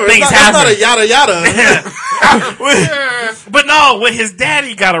 whatever. things It's happen. not a yada yada. But no, what his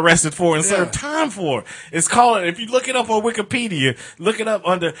daddy got arrested for and served time for. It's called, if you look it up on Wikipedia, look it up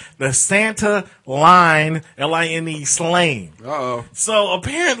under the Santa Line, Line slang. Uh-oh. So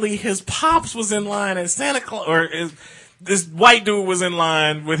apparently his pops was in line at Santa Claus, or this white dude was in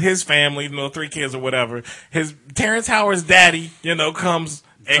line with his family, 3 kids or whatever. His Terrence Howard's daddy, comes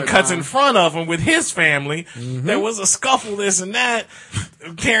and cuts in front of him with his family. There was a scuffle, this and that.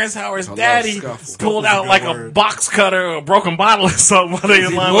 Terrence Howard's daddy scuffle. pulled out like a box cutter or a broken bottle or something while they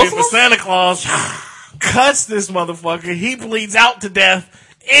in line waiting for Santa Claus. Cuts this motherfucker. He bleeds out to death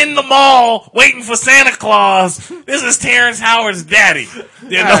in the mall waiting for Santa Claus. This is Terrence Howard's daddy.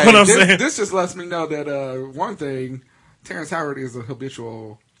 You know what I'm saying? This just lets me know that one thing, Terrence Howard is a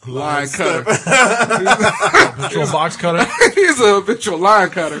habitual line cutter. Habitual box cutter. He's a habitual line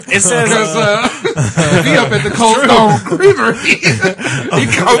cutter. It says If he up at the Cold Stone Creamery, he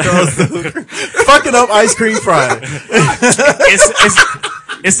goes Fucking up ice cream Friday.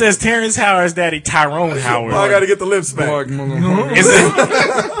 it says Terrence Howard's daddy, Tyrone Howard. I gotta get the lips back.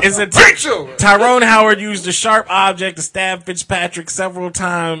 Tyrone Howard used a sharp object to stab Fitzpatrick several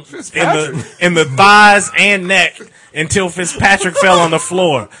times in the thighs and neck until Fitzpatrick fell on the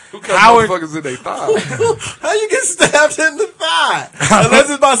floor. Howard motherfuckers in their thigh. How you get stabbed in the thigh? Unless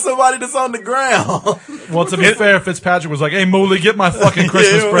it's by somebody that's on the ground. Well, to be fair, Fitzpatrick was like, "Hey, Mooley, get my fucking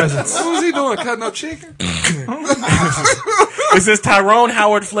Christmas presents." What was he doing? Cutting up chicken? It says Tyrone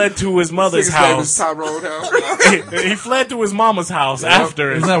Howard fled to his mother's His name is house. Tyrone Howard. He fled to his mama's house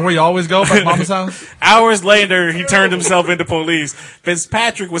after. Isn't that where you always go? By mama's house? Hours later, he turned himself into police.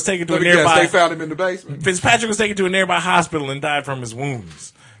 Fitzpatrick was taken to a Let me guess, nearby. they found him in the basement. Fitzpatrick was taken to a nearby hospital and died from his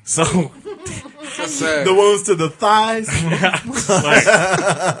wounds. So That's sad. The wounds to the thighs.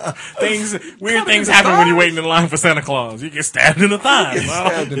 weird things happen when you're waiting in line for Santa Claus. You get stabbed in the thigh.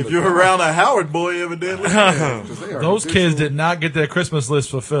 If you're around a Howard boy, evidently. Those kids did not get their Christmas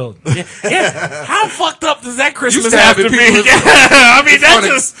list fulfilled. Yeah, how fucked up does that Christmas stabbing have to be? people Yeah, I mean, that's funny.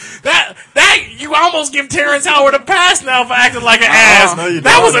 just that you almost give Terrence Howard a pass now for acting like an ass. No, you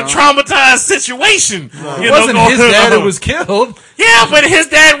That don't, was a no. traumatized situation. It wasn't his dad who was killed. Yeah, but his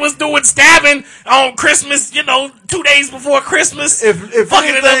dad was doing stabbing on Christmas, 2 days before Christmas. If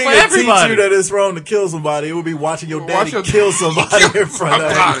fucking it up anything for that everybody. teach you that it's wrong to kill somebody, it would be watching your daddy your- kill somebody in front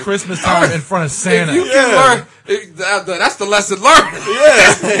of you. Christmas time in front of Santa. If you can learn, that's the lesson learned.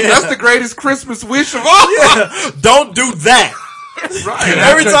 Yeah. That's the greatest Christmas wish of all. Don't do that. Right.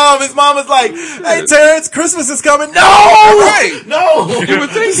 Every time his mama's like, "Hey, Terrence, Christmas is coming." No, Right. no. You would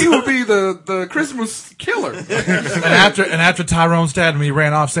think he would be the Christmas killer. And after Tyrone stabbed him, he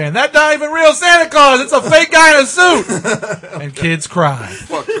ran off saying, "That's not even real Santa Claus. It's a fake guy in a suit." And kids cried.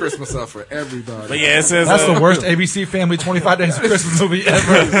 Fuck Christmas up for everybody. But yeah, it says That's the worst ABC Family 25 Days of Christmas movie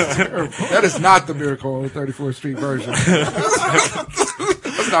ever. That is not the Miracle on the 34th Street version.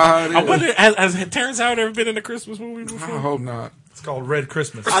 That's not how it is. I wonder, has Terrence Howard ever been in a Christmas movie before? I hope not. It's called Red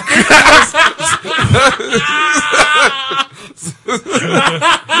Christmas.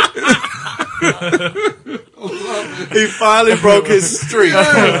 He finally broke his streak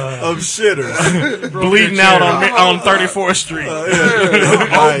of shitters. Bleeding out on 34th Street.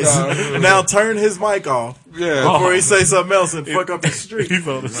 Nice. Now turn his mic off Yeah. before he say something else and fuck up his streak. He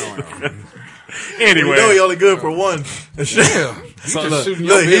fell asleep. You Anyway, know he only good for one. Yeah. So just look, shooting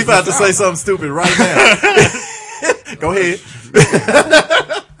your he about to business say out. something stupid right now. Go ahead.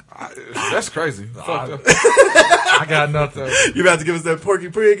 That's crazy. Fucked up. I got nothing. You about to give us that Porky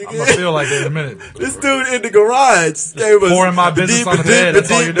Pig I'm again? gonna feel like it in a minute. This dude in the garage gave us Pouring my business on the bed, that's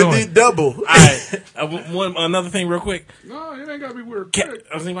all you're doing. Double. all right. Another thing, real quick. No, it ain't gotta be weird.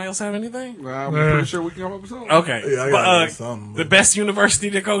 Does anybody else have anything? I'm pretty sure we can come up with something. Okay. Yeah, I But, got something. the best university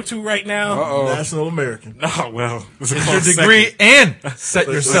to go to right now? National American. Oh, well. It's a Your close degree second. and set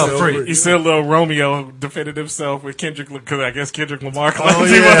yourself free. He said little Romeo defended himself with Kendrick, because I guess Kendrick Lamar claimed Oh,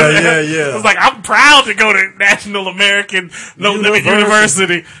 he was. yeah. I was like, I'm proud to go to National American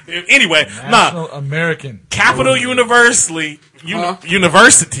University. Anyway, National American. Capital University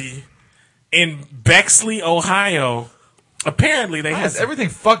in Bexley, Ohio. Apparently, they Has had everything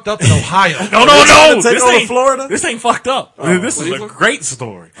fucked up in Ohio. No. trying to take This over ain't Florida? This ain't fucked up. This is a Cleveland? great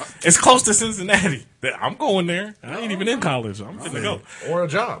story. It's close to Cincinnati. I'm going there. I ain't even in college. I'm finna go. Or a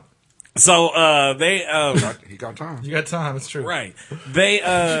job. So they He got time. You got time. It's true. right. They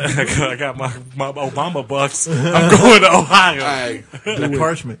I got my Obama bucks. I'm going to Ohio. Hey, The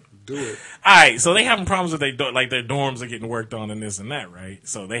parchment. do it. All right, so they having problems with their dorms are getting worked on and this and that, right?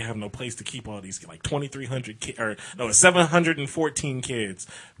 So they have no place to keep all these like 2,300 714 kids,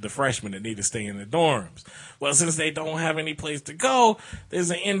 the freshmen that need to stay in the dorms. Well, since they don't have any place to go,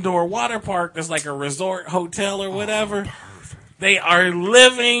 there's an indoor water park that's like a resort hotel or whatever. They are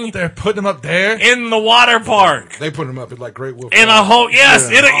living They're putting them up there. in the water park. They put him up at like Great Wolf. In a whole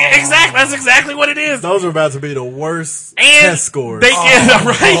exactly, that's exactly what it is. Those are about to be the worst And test scores. they get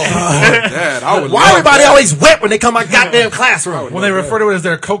right. Dad, I would Why love everybody that. always wet when they come out goddamn classroom? When they refer to it as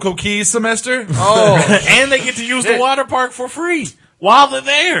their Cocoa Keys semester. Oh, And they get to use the water park for free while they're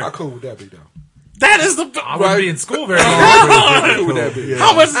there. How cool would that be, though? That is the. I wouldn't be in school very long. How cool would that be?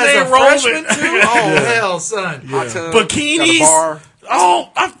 How much they As a freshman enrollment? too? Oh hell, son. Hot tub, Bikinis? got a bar.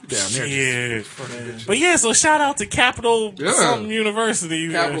 Oh, I'm Down there. shit. But yeah, so shout out to Capital Yeah. something University.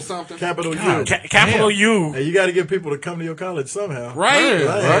 Capital something. Capital U. Capital U. Hey, you got to get people to come to your college somehow. Right.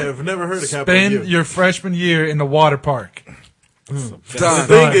 I have never heard of Capital U. Spend your freshman year in the water park. Done. The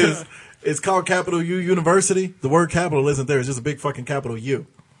thing is, it's called Capital U University. The word capital isn't there. It's just a big fucking capital U.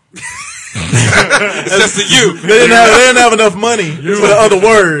 It's just the U. They didn't have enough money for the other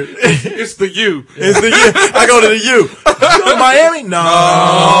word. It's the U. It's the U. I go to the U. You go to Miami? No.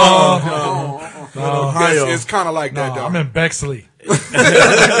 Ohio. It's kind of like that, though. I'm in Bexley.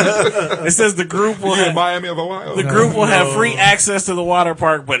 It says the group will in have Miami of Ohio. the group will have free access to the water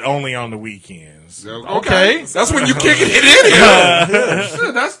park, but only on the weekends. Okay. That's when you kicking it in here.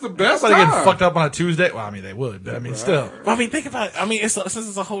 Shit, that's the best Somebody time. getting fucked up on a Tuesday. Well, I mean, they would, but I mean, still. I mean, think about it. I mean, since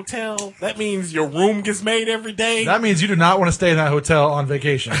it's a hotel, that means your room gets made every day. That means you do not want to stay in that hotel on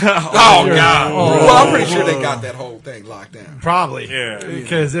vacation. Oh, God. Well, I'm pretty sure they got that whole thing locked down. Probably. Yeah.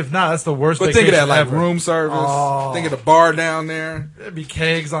 Because if not, that's the worst But think vacation of that, like ever. room service. Think of the bar down there. There'd be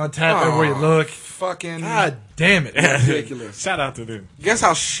kegs on tap everywhere you look. Fucking God damn it. ridiculous. Shout out to them. Guess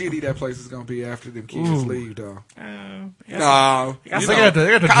how shitty that place is going to be after them kids leave, though. Yes. No. They got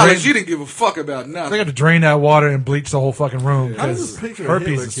to College, drain, you didn't give a fuck about they nothing. got to drain that water and bleach the whole fucking room How does because this picture of herpes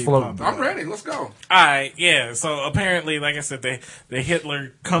Hitler is keep floating. popping? I'm ready. Let's go. All right, yeah. So apparently, like I said, the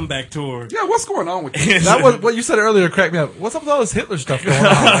Hitler comeback tour. Yeah, what's going on with this? That was what you said earlier. Cracked me up. What's up with all this Hitler stuff going on?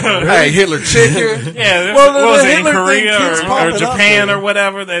 Like, really? Hey, Hitler chicken. Yeah, Well, what was the it in Hitler thing Korea keeps or popping up, Japan though. or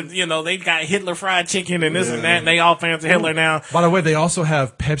whatever? That they got Hitler fried chicken and this and that, and they all fans of Hitler now. By the way, they also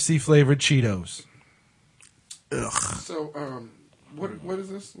have Pepsi flavored Cheetos. So, what is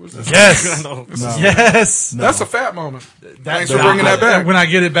this? What is this? Yes, No. yes. That's a fat moment. Thanks for That- bringing that back. When I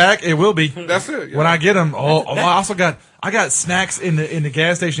get it back, it will be. That's it. Yeah. When I get them, I also got snacks in the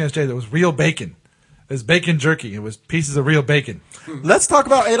gas station yesterday that was real bacon. It was bacon jerky. It was pieces of real bacon. Let's talk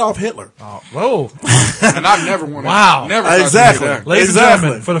about Adolf Hitler. Oh, whoa! And I've never wanted. Wow. Never thought Exactly. you'd do that. Ladies and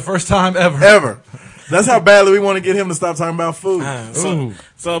gentlemen, for the first time ever. Ever. That's how badly we want to get him to stop talking about food.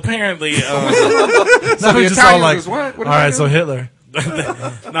 So apparently, Now the we just all Italian like, is what? What all are they right, so doing? Hitler.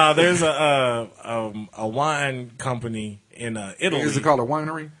 no, there's a wine company in Italy. Is it called a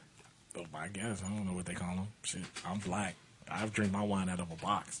winery? Oh, I guess I don't know what they call them. Shit, I'm black. I drink my wine out of a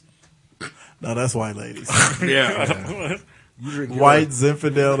box. No, that's white ladies. Yeah. White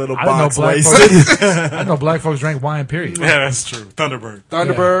Zinfandel little I didn't know box black wasted. folks. I didn't know black folks drank wine. Period. Yeah, that's true. Thunderbird.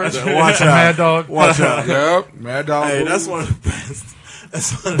 Thunderbird. Watch out. Mad Dog. Watch out. Yep. Mad Dog. Hey, that's one of the best.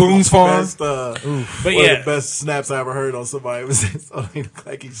 That's one of Boone's the Farm. best, But one yeah, of the best snaps I ever heard on somebody. It was so he looked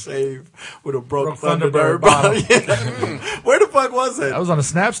like he shaved with a broke Thunderbird Thunderbird bottle. bottle. Yeah. Where the fuck was That that? was on a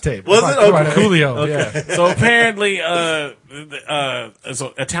Snaps tape. Was Right- it? right Okay. at Coolio. Yeah. so apparently,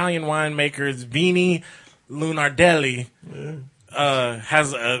 so Italian winemakers Vini Lunardelli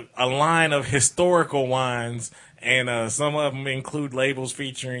has a line of historical wines, and some of them include labels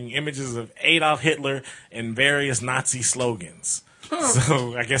featuring images of Adolf Hitler and various Nazi slogans.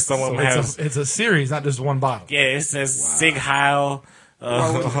 So I guess some of So them have. it's a series, not just one bottle. Yeah, it says Sig Heil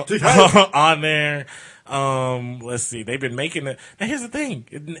on there. Let's see. They've been making it. Now, here's the thing.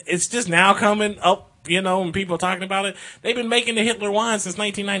 It's just now coming up, and people are talking about it. They've been making the Hitler wine since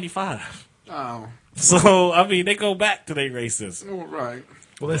 1995. Oh. So, I mean, they go back to their races. Oh, right.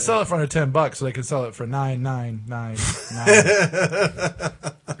 Well, they sell it for under $10, so they can sell it for $9,999.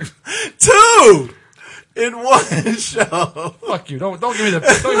 Two in one show. Fuck you! Don't give me the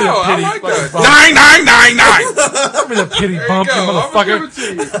pity. No, I like that. Bump. 9999. Give me the pity bump, you Go. I'm gonna motherfucker. give it to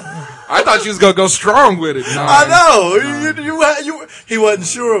you. I thought you was gonna go strong with it. No. I know. You, he wasn't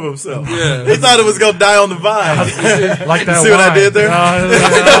sure of himself. Yeah. He thought it was going to die on the vine. Like that. See what I wine. did there? Down the See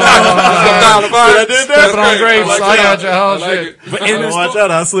what I vine. did there? Stepping on grapes. I like I got that. you. Oh I like shit. it. But in this Watch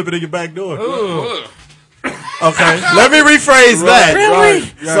out, I'll slip it in your back door. Ugh. Okay, let me rephrase that. Really?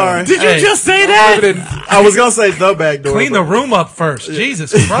 Yeah. Sorry. Did Hey. you just say that? I was going to say the back door. Clean the but- room up first.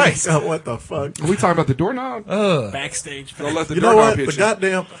 Jesus Christ. What the fuck? Are we talking about the doorknob? Backstage. Don't let the You know doorknob what? hit The you.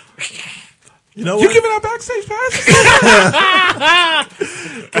 goddamn... You know You what? giving out backstage passes?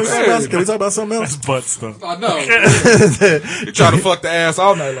 Can we talk about something else? Butt stuff. I know. You trying to fuck the ass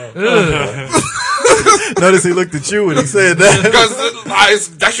all night long. Notice he looked at you when he said that. Because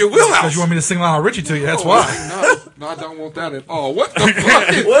that's your Because wheelhouse. you want me to sing Lionel Richie to you. That's why. No, I don't want that at all. What the fuck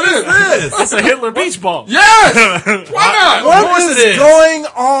is What is this? It's a Hitler beach ball. Yes! Why not? What is going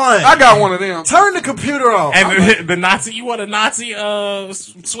on? I got one of them. Turn the computer off. And the Nazi, you want a Nazi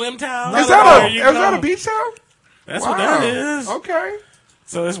swim towel? Is There that you a go. beach towel? That's what that is. Okay.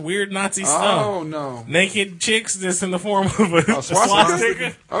 So it's weird Nazi stuff. Oh, no. Naked chicks that's in the form of a swastika?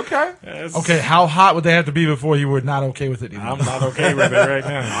 swastika. Okay. Okay, how hot would they have to be before you were not okay with it? I'm not okay with it right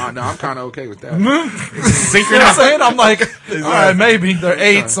now. No, I'm kind of okay with that. You know what I'm saying? I'm like, all right, maybe. They're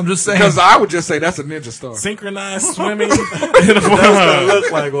 8s. I'm just saying. Because I would just say that's a ninja star. Synchronized swimming. That's what it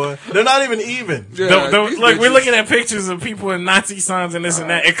looks like, boy. They're not even even. Yeah, Look, we're looking at pictures of people in Nazi signs and this and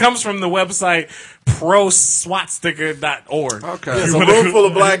that. It comes from the website proswastika.org. Okay. It's a room full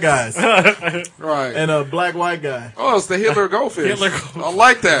of black guys Right. and a black white guy. Oh, it's the Hitler goldfish. Hitler goldfish. I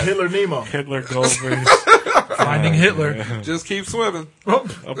like that. Hitler Nemo. Hitler goldfish. Finding Hitler. Just keep swimming. A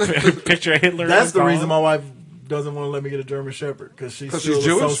picture of Hitler. That's the in his reason ball. my wife doesn't want to let me get a German Shepherd because she 'Cause still she's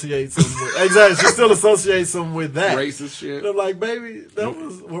Jewish? associates them with exactly. She still associates them with that Racist shit. And I'm like, baby, that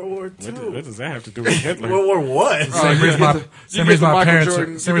was World War II. What does that have to do with Hitler? World War One. Same you reason get my, the- same you reason get the my Michael parents,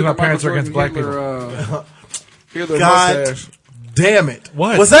 Jordan- same you reason get my the parents are Michael against black Jordan people. Hitler God mustache. damn it!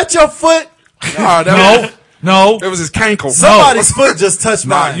 What? Was that your foot? Nah, that No, was, no. it was his cankle. Somebody's foot just touched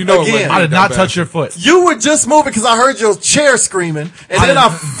mine. you know it again. wasn't. I did that not bad. touch your foot. You were just moving because I heard your chair screaming, and then I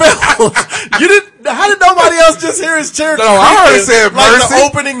felt. You didn't. How did nobody else just hear his chair? No, I heard it creaking said like mercy. the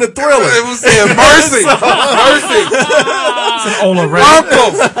opening the Thriller. It was saying mercy. Mercy. Ola Ray.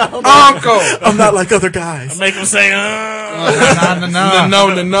 Uncle. I'm not like other guys. Make him say, No.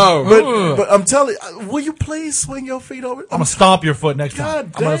 But I'm telling you, will you please swing your feet over? I'm gonna stomp your foot next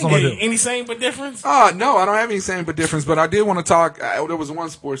time. God That's what I'm dang gonna do. Any same but difference? No, I don't have any same but difference. But I did want to talk. There was one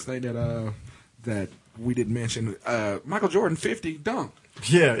sports thing that we didn't mention. Michael Jordan 50 dunk.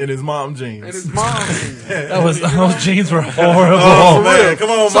 Yeah, in his mom jeans. And his mom. Those jeans were horrible. Oh, man. Come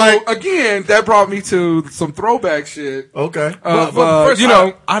on, So Mike. again, that brought me to some throwback shit. Okay. Of, Well, first, you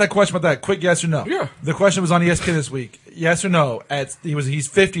know, I had a question about that. Quick yes or no. Yeah. The question was on ESPN this week. Yes or no? He's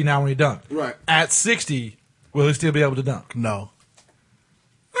 50 now when he dunked. Right. At 60, will he still be able to dunk? No.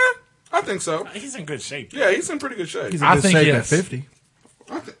 I think so. He's in good shape. Yeah, he's in pretty good shape. He's in I good think shape yes. at 50.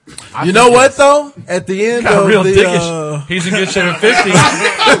 I You think know what, yes. though? At the end Got of real the... dickish. He's in good shape at 50.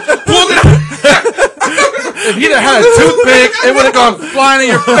 If he'd have had a toothpick, it would have gone flying in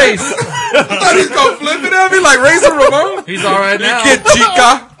your face. I thought he's gonna flip it at me like Razor Ramon. He's all right now. Get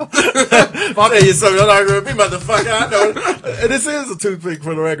Chica. I'll tell you something. I'm not going to be motherfucker. I know it. This is a toothpick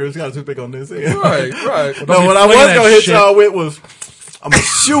for the record. It's got a toothpick on this end. Right. No, what I was flinging going to that hit shit. y'all with was, I'm a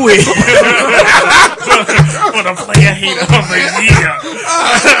shoey. I'm gonna play a hate of the year.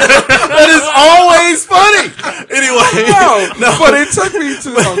 That is always funny. Anyway, No, but it took me to.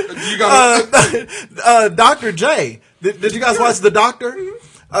 You got Dr. J. Did you guys watch The Doctor?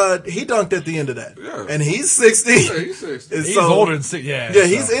 He dunked at the end of that. Yeah. And he's 60. he's 60. And He's so- older than 60. Yeah. Yeah,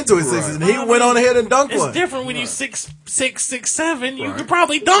 he's into his 60s. And he went on ahead and dunked It's one. different when you 6'7". You could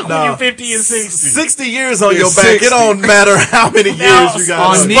probably dunk when you're 50 and 60. 60 years on Yeah, your back. 60. It don't matter how many years Now, you got.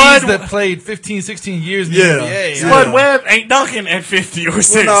 on on knees Spud- that played 15, 16 years in the Yeah. NBA. Spud Spud Webb ain't dunking at 50 or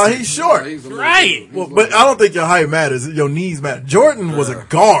 60. Well, no, he's short. Right. Well, but I don't think your height matters. Your knees matter. Jordan was a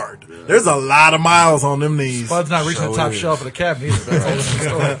guard. There's a lot of miles on them knees. Spud's not reaching the top shelf of the cabinet either. That's a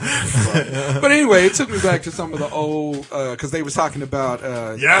whole different story. But anyway, it took me back to some of the old because they was talking about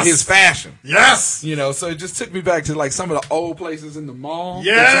Yes. his fashion. Yes. You know, so it just took me back to like some of the old places in the mall.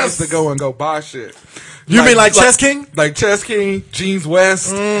 Yes. that I used to go and go buy shit. You mean like Chess King? Like Chess King, Jeans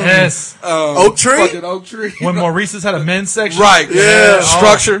West, Yes. Oak Tree? fucking Oak Tree. When Maurice's had a men's section. Right. Yeah.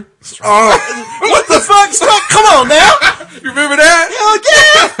 Structure. What the fuck? Come on now. You remember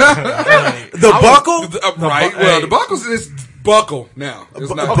that? Hell yeah. The buckle? Right. Well, the buckle's is buckle now.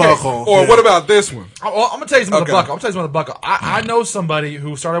 It's not buckle. Or Yeah. what about this one? Well, I'm gonna tell you something Okay. about the buckle. I'm gonna tell you something about the buckle. I know somebody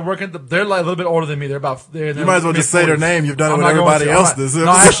who started working. They're like a little bit older than me. They're about. They're You might as well just say their name. You've done it with everybody else this No,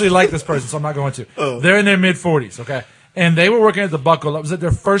 I episode. actually like this person, so I'm not going to. They're in their mid 40s. Okay, and they were working at the buckle. It was at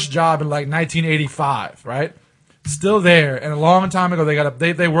their first job in like 1985. Right, still there. And a long time ago,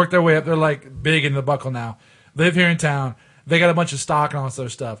 they worked their way up. They're like big in the buckle now. Live here in town. They got a bunch of stock and all this other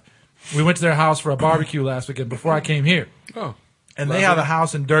stuff. We went to their house for a barbecue last weekend before I came here. Oh. And they have a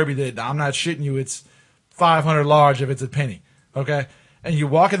house in Derby that, I'm not shitting you, it's 500 large if it's a penny. Okay? And you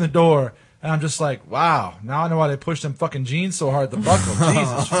walk in the door, and I'm just like, wow, now I know why they push them fucking jeans so hard at the buckle.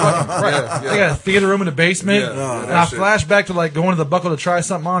 Jesus fucking Christ. They got a theater room in the basement. Yeah, and I flash back to like going to the buckle to try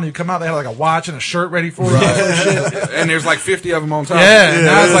something on, and you come out, they have like a watch and a shirt ready for you. And there's like 50 of them on top. Yeah, and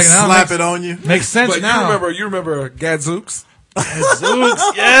now it's Yeah, like, now slap makes, it on you. makes sense But now. you remember Gadzooks?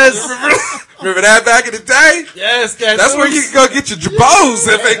 Zooks, yes. Remember that back in the day? Yes, Gadzooks. That's where you can go get your jabos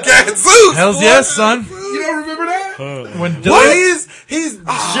if it Gadzooks. Hells boy. yes, son. You don't remember that? When Well, Dylan, he's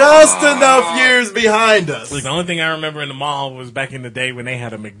just enough years behind us. Look, the only thing I remember in the mall was back in the day when they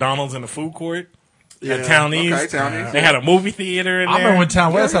had a McDonald's in the food court. At Town East. Okay, Town East. They had a movie theater in there. I remember when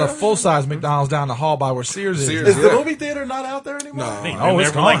Town West had a full-size McDonald's down the hall by where Sears is. Is the movie theater not out there anymore? No. They've Oh, been it's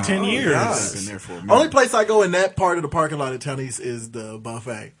there for like gone. 10 years. gosh. Been there for a minute. Only place I go in that part of the parking lot at Town East is the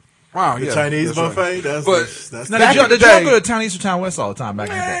buffet. Wow, The yeah, Chinese that's buffet. right. That's But Now, back did in the y'all day- go to Town East or Town West all the time back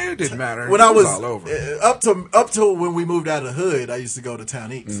in the day? it didn't matter. when It I was all over. up to when we moved out of the hood, I used to go to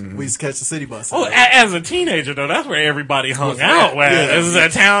Town East. We used to catch the city bus. Oh, as a teenager though, that's where everybody hung out. Well, Yeah. this is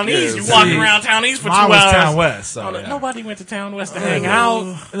at Town East. You See, walking around Town East for 2 Mine hours. was Town West. So, Oh, yeah. Nobody went to Town West to hang out.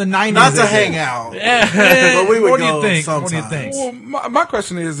 In the 90s. Not to they hang did. out. Yeah. But we would What do you go think? sometimes. What do you think? Well, my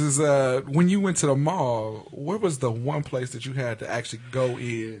question is when you went to the mall, where was the one place that you had to actually go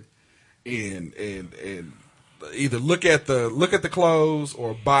in and either look at the clothes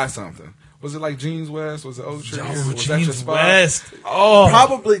or buy something? Was it like Jeans West? Was it Oak Tree? Oh, was that your Jeans spot? West. Oh.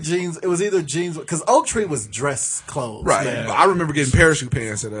 Probably jeans. It was either jeans because Oak Tree was dress clothes. Right. man. But I remember getting parachute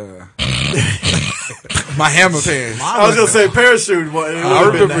pants at my hammer pants. I was gonna say parachute. But it I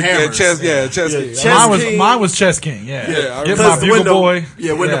would've been remember the hammers. Chess King. Chess Mine King. was Chess King. Yeah. Yeah, I Get remember. my Because Bugle when the,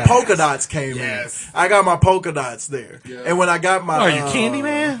 Boy. when the polka dots came in, I got my polka dots there. And when I got my, Are you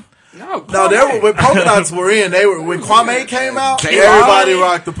Candyman? No, they were when polka dots were in. They were when Kwame came out. They Everybody lied.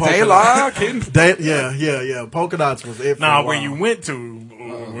 rocked the polka They dots. lied. Yeah. Polka dots was it. For Nah, a where while. you went to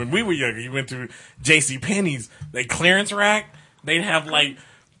when we were younger, you went to J.C. Penney's. They clearance rack. They'd have like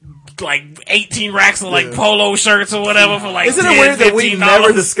 18 racks of like polo shirts or whatever for like Isn't $10, it weird that we $15?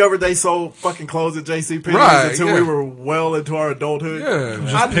 never discovered they sold fucking clothes at JCPenney's Right, until yeah. we were well into our adulthood?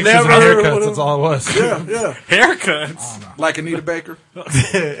 Yeah. I Pictures never and haircuts. would've- That's all it was. Yeah, haircuts? Like Anita Baker.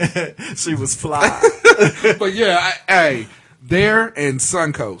 yeah. She was fly. But yeah, hey, there and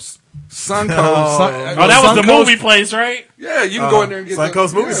Suncoast. Suncoast. Oh, that was the Suncoast- movie place, right? Yeah, you can go in there and get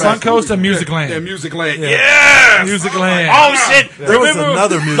Suncoast movie place. Suncoast and Music Land. Yeah, Music Land. Yeah. Music Land. Oh shit! There was Remember-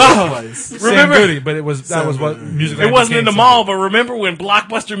 another music place. Sam remember- Goody, but that was what Music Land It wasn't in became the mall, but remember when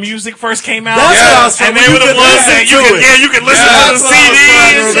Blockbuster Music first came out? That's what I was And saying. they You were the could ones listen that to you could listen to That's the what I was CD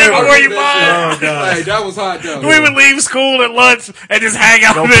trying to and shit remember. before you buy. Oh, God. Hey, that was hot though. We would leave school at lunch and just hang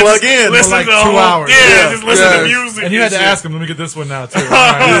out Go and plug just in for listen like to 2 hours. Yeah, just listen to Yeah. music. And you had to shit. ask them, let me get this one now, too. All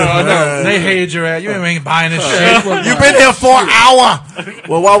right. They hated your ass. You ain't buying this shit. You've been here for an hour.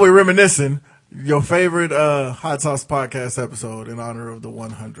 Well, while we're reminiscing, your favorite Hot Sauce Podcast episode in honor of the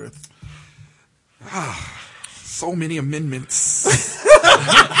 100th. So many amendments.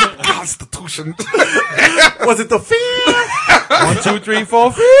 Constitution. Was it the fifth? 1, 2, 3,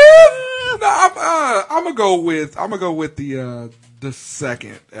 4, 5. No, I'm gonna go with the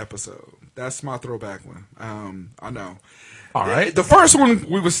second episode. That's my throwback one. I know. All right. The first one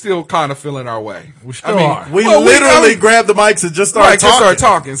we were still kind of feeling our way. We still are. We Well, literally grabbed the mics and just started Right, just talking. start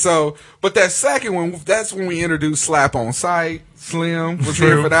talking. So, but that second one, that's when we introduced Slap on Sight. Slim was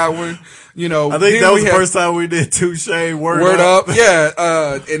here True. for that one. You know, I think then that was we the had first time we did Touche Word Up.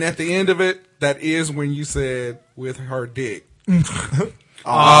 Yeah, and at the end of it, that is when you said with her dick.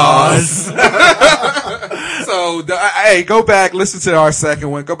 So, hey, go back, listen to our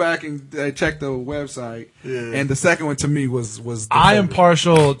second one. Go back and check the website. Yeah. And the second one to me was. The I am favorite.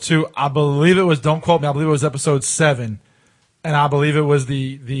 partial to, I believe it was, don't quote me, I believe it was episode 7. And I believe it was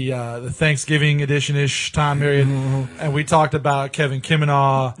the Thanksgiving edition-ish time period. And we talked about Kevin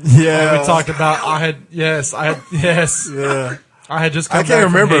Kimmenaugh. Yeah. And we talked about, I had just Yeah. I had just come I back can't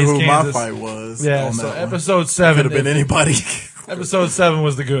from remember Hays, who Kansas. my fight was. Yeah, on so that one. episode 7. Could have been anybody. Episode 7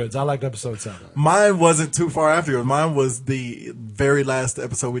 was the goods. I liked episode 7. Mine wasn't too far after. Mine was the very last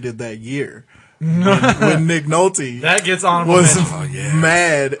episode we did that year. when Nick Nolte That gets on was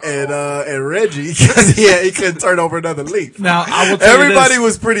mad at Reggie because he couldn't turn over another leaf. Now, I will tell you Everybody this,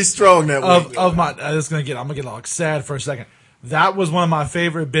 was pretty strong that week. of my, I'm gonna get all sad for a second. That was one of my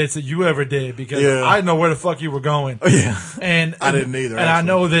favorite bits that you ever did because Yeah. I didn't know where the fuck you were going. Yeah. And I didn't either, And I actually.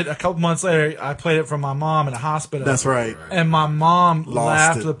 know that a couple months later, I played it for my mom in the hospital. That's right. And my mom Lost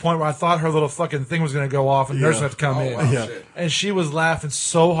laughed it. to the point where I thought her little fucking thing was going to go off and the nurse Yeah. had to come in. wow, Yeah. shit. And she was laughing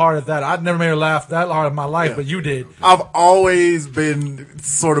so hard at that. I'd never made her laugh that hard in my life, but you did. I've always been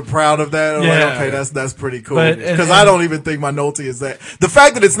sort of proud of that. I'm Yeah. like, okay, that's pretty cool. But- Because and- I don't even think my Nolte is that. The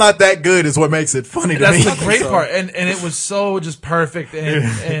fact that it's not that good is what makes it funny to That's me. the great So- part, and it was so just perfect.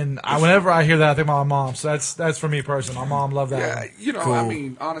 And whenever I hear that, I think about my mom. So that's for me personally. My mom loved that. Yeah, one. you know, I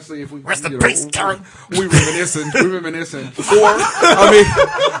mean, honestly, if we Rest in you know, peace, Karen. we reminiscing, or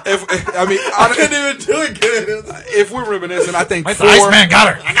I couldn't even do it good. if we're reminiscing, I think Like the 4. Iceman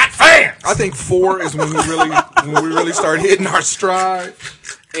got her. I got fans. I think 4 is when we really start hitting our stride.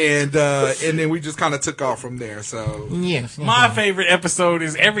 And then we just kind of took off from there. So Yes. My favorite episode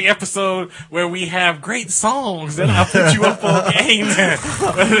is every episode where we have great songs that I put you up on game.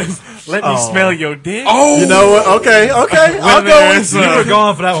 Let me smell your dick. oh, You know what? Okay. I'll go with You were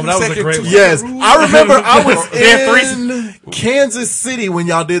going for that one. That was a Second great to- one. Yes, I remember I was Yeah, in Kansas City when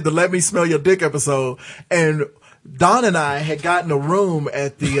y'all did the "Let Me Smell Your Dick" episode, and Don and I had gotten a room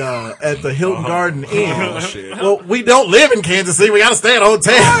at the Hilton Garden Inn. shit. Well, we don't live in Kansas City; we got to stay at a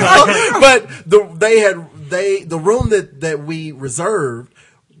hotel. But the room that we reserved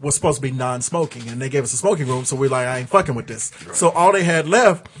was supposed to be non-smoking, and they gave us a smoking room. So we're like, I ain't fucking with this. So all they had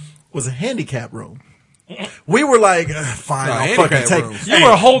left was a handicap room. We were like, fine, Nah, I'll fucking handicap take rooms. it. You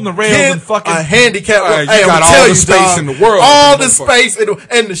were holding the rails Get and fucking. a handicap room. You Hey, got I'm all tell the you, space dog, in the world. all You the motherfucker. space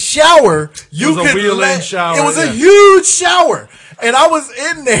and the shower. You was a could wheel-in let- shower, It was a yeah. huge shower, and I was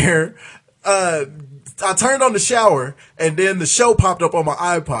in there. I turned on the shower, and then the show popped up on my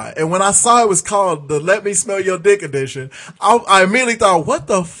iPod. And when I saw it was called the "Let Me Smell Your Dick" edition, I immediately thought, "What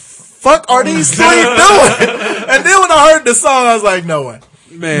the fuck are these three doing?" And then when I heard the song, I was like, "No way."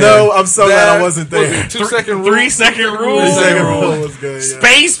 Man, No, I'm so glad I that wasn't there. Was it 2 second rule? 3 second rule. 3 second rule was good. Yeah.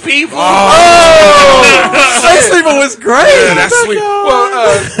 Space people. Space People was great. Yeah, that's sweet.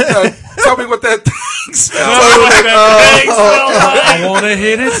 Well, tell me what that thing smells I want to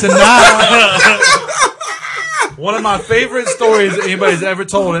hit it tonight. One of my favorite stories that anybody's ever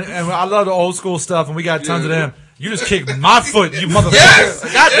told, and I love the old school stuff, and we got tons of them. You just kicked my foot, you motherfucker. Yes.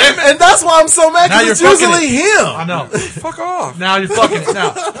 God damn it. And that's why I'm so mad, Now because you're it's fucking usually I him. know. Fuck off. Now you're fucking it.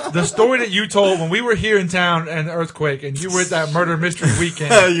 Now, the story that you told when we were here in town and the earthquake, and you were at that murder mystery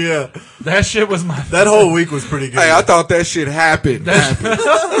weekend, Yeah. that shit was my. That whole week was pretty good. Hey, I thought that shit happened. I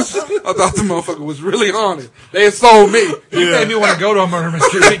thought the motherfucker was really on it. They had sold me. You made me want to go to a murder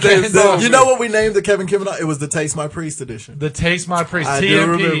mystery weekend. You know what we named the Kevin Kivanaugh? It was the Taste My Priest edition. The Taste My Priest. I do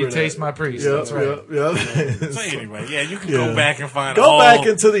remember TMP, that. Taste My Priest. Yep, That's right. yep. So anyway, yeah, you can Yeah. go back and find Go all. back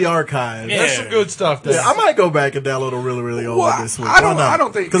into the archives. Yeah. There's some good stuff there. Yeah, I might go back and download a really, really old Well, one this week. I don't- Why not? I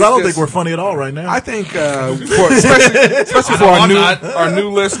don't think because I it's don't just- think we're funny at all right now. I think, especially for I'm not. our new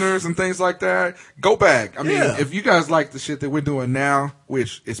listeners and things like that, go back. I mean, Yeah. if you guys like the shit that we're doing now,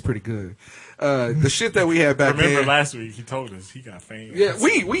 which is pretty good, the shit that we had back Remember then. last week he told us he got famous. Yeah,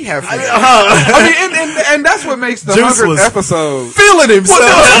 we have. I mean, and that's what makes the Juice 100th was episode. feeling himself.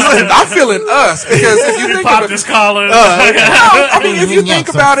 I'm feeling us because if you He think popped about his collar. I mean, if you think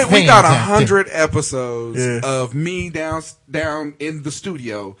Yes, about it, we got fantastic. 100 episodes Yeah. of me down in the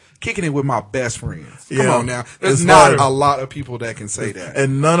studio kicking it with my best friends. Come Yeah. on now, there's It's not hard. a lot of people that can say that.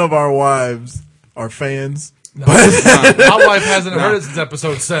 And none of our wives are fans. My wife hasn't heard it since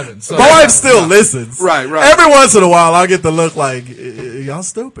episode 7. So My wife still listens. Right. Every once in a while, I'll get the look like, y'all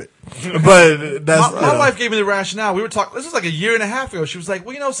stupid. But that's, My wife gave me the rationale. We were talking. This was like a year and a half ago. She was like,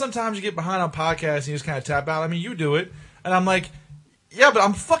 "Well, you know, sometimes you get behind on podcasts and you just kind of tap out. I mean, you do it." And I'm like, "Yeah, but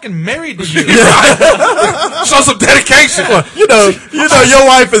I'm fucking married to you." Show some dedication. you know, your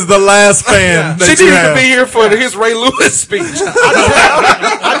wife is the last fan. She that you needed have. to be here for his Ray Lewis speech.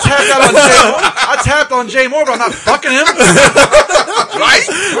 I tapped on Jay Moore, but I'm not fucking him. Right?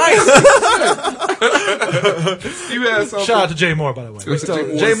 You had something. Shout out to Jay Moore, by the way. Jay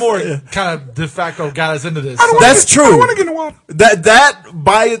Moore. Jay Moore kind of de facto got us into this. That's I true. don't want to get in the water. That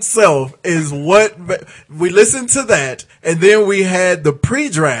by itself is what we listened to that, and then we had the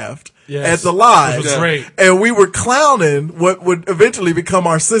pre-draft Yes. at the live, Which was great. and we were clowning what would eventually become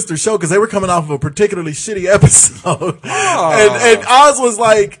our sister show because they were coming off of a particularly shitty episode, and Oz was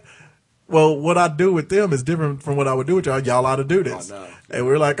like, "Well, what I do with them is different from what I would do with y'all. Y'all ought to do this." And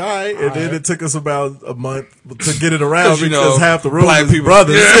we were like, all right. And then it took us about a month to get it around 'Cause, you because know, half the room black is people-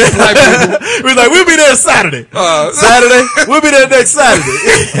 brothers. Yeah, black people. We were like, we'll be there Saturday. Saturday? We'll be there next Saturday.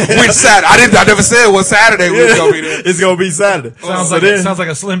 Which Saturday? I never said what Saturday we was gonna be there. It's going to be Saturday. Sounds like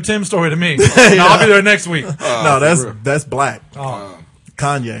a Slim Tim story to me. No, I'll be there next week. No, that's black.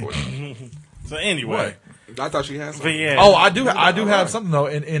 Kanye. So anyway, I thought she had but something. yeah. Oh, I do have something though.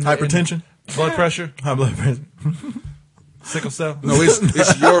 In Hypertension? blood pressure, High blood pressure. sickle cell. No, it's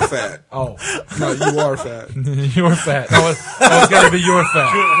your fat. Oh, No, you are fat. you're fat. No, it's got to be your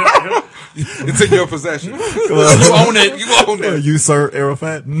fat. It's in your possession. You own it. You own it. You, sir,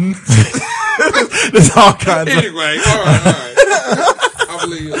 Arafat. There's all kinds of Anyway, all right. I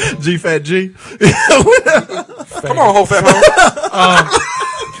believe you. G-Fat G. Come on, whole fat home.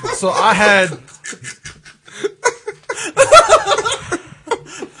 So I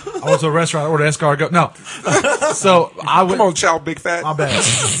went to a restaurant, ordered escargot. No, so I went. Come on, child, big fat. My bad.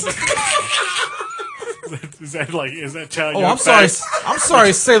 Is that child? Oh, I'm sorry. I'm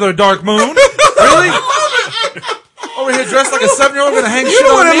sorry, Sailor Dark Moon. Really? over here dressed like a 7-year-old gonna hang You shit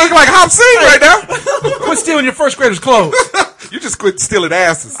know on what it me? look like Hop C right now. Quit stealing your first grader's clothes. You just quit stealing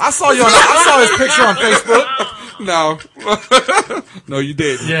asses. I saw his picture on Facebook. No. No, you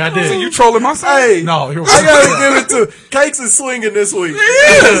didn't. Yeah, I did. So you trolling my side? Hey, No, you're I gotta give it to Cakes is swinging this week.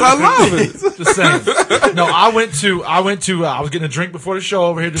 Yes, I love it. Just saying. No, I was getting a drink before the show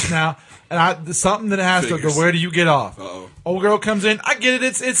over here just now, and something that has to go. Where do you get off? Old girl comes in. I get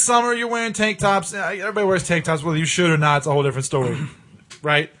it. It's summer. You're wearing tank tops. Everybody wears tank tops, whether you should or not. It's a whole different story,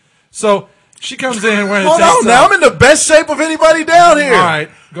 right? So she comes in wearing a Hold tank on, top. now I'm in the best shape of anybody down here. All right,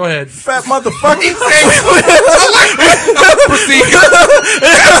 go ahead. Fat motherfucker. Proceed.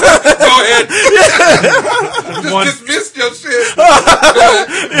 Go ahead. One, Just missed your shit.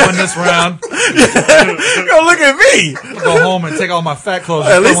 won this round. Yo, look at me. Go home and take all my fat clothes.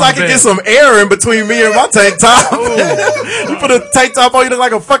 and At throw least them I on can the get bed. some air in between me and my tank top. You put a tank top on, you look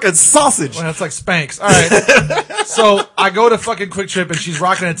like a fucking sausage. Well, that's like Spanx. All right. So I go to fucking Quick Trip and she's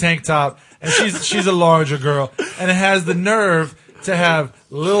rocking a tank top and she's a larger girl and it has the nerve to have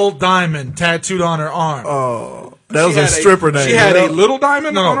Lil Diamond tattooed on her arm. Oh, that was a stripper name. She had a little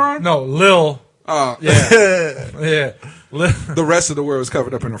diamond on her arm? No, Lil. Yeah. The rest of the world was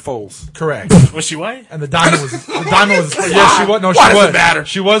covered up in her folds. Correct. Was she white? And the diamond was yes, she was. No, she Why does was. it matter?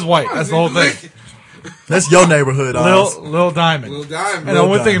 She was white. That's the whole thing. That's your neighborhood, Oz. Lil Diamond. Lil Diamond. And the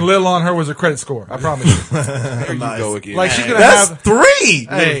only thing Lil on her was her credit score. I promise you. There you go again. Like she's gonna That's have 3.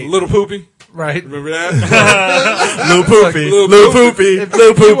 hey, Little Poopy. right. Remember that? Lil Poopy. Lil Lil Poopy. If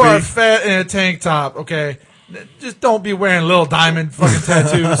Lil you are Poopy. fat in a tank top, okay, just don't be wearing Lil Diamond fucking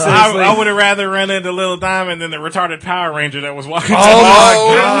tattoos. Seriously. I would have rather run into Little Diamond than the retarded Power Ranger that was walking. Oh Oh,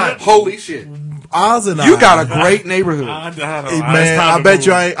 my God. Holy shit. Oz and I. You got a great neighborhood. Man, I bet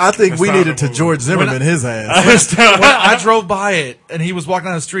you ain't. I think we needed to George Zimmerman his ass. When I drove by it and he was walking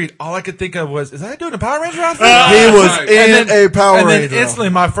down the street, all I could think of was, is that doing a Power Ranger outfit? He was in a Power and Ranger. then instantly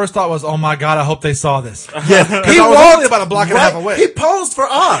my first thought was, oh my God, I hope they saw this. Yeah, He was only about a block and a half away. He posed for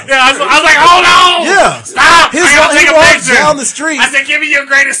Oz. Yeah, I was like, hold on! Yeah. Stop! His- I gotta he take a walked picture. down the street. I said, give me your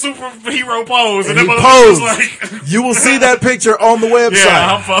greatest superhero pose. And He then posed. was like, You will see that picture on the website.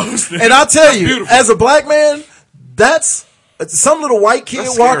 yeah, I'm posting. And I'll tell you, as a black man, that's some little white kid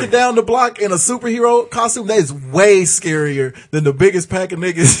That's walking scary. down the block in a superhero costume. That is way scarier than the biggest pack of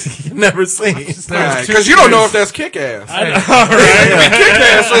niggas you've never seen. Because you don't know if that's kick-ass.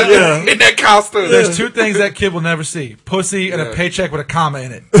 Yeah. In that costume. There's two things that kid will never see: pussy and a paycheck with a comma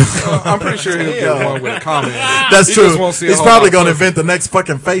in it. I'm pretty sure he'll get one with a comment. That's He true. just won't see a He's whole probably lot going to of invent the next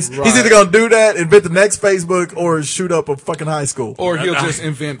fucking face. Right. He's either going to do that, invent the next Facebook, or shoot up a fucking high school. Or he'll just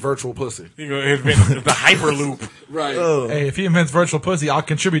invent virtual pussy. You go invent the Hyperloop. Right. Hey, if he invents virtual pussy, I'll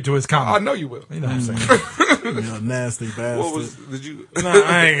contribute to his I comma. know you will. You know what I'm saying? You nasty bastard. What was, did you? No,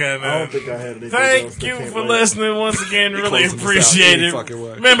 I ain't got I don't nothing. think I had anything else. Thank I you can't for wait. listening once again. Really closing this out appreciate any it. fucking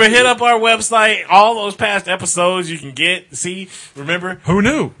way. Remember, hit up our website. All those past episodes you can get. See, remember? Who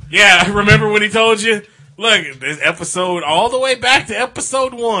knew? Yeah, remember when he told you? Look, this episode all the way back to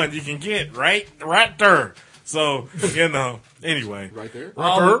episode 1. You can get right there. So anyway, Right there?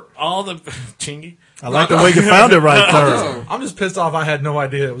 all the chingy. I like the way you found it right there. I'm just pissed off. I had no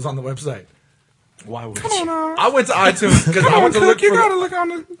idea it was on the website. Why would Come on, I went to iTunes because I went to look Cook, you for. gotta look on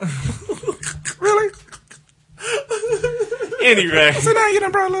the. Really? Anyway, So now you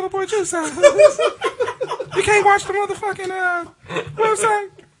done brought little boy juice out. You can't watch the motherfucking website.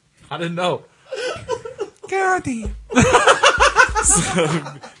 I didn't know. God damn.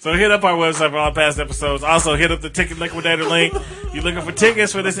 so hit up our website for all past episodes. Also, hit up the Ticket Liquidator link. You're looking for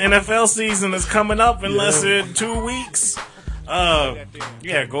tickets for this NFL season that's coming up in less than 2 weeks.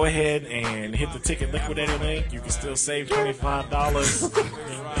 Yeah, go ahead and hit the Ticket Liquidator link. You can still save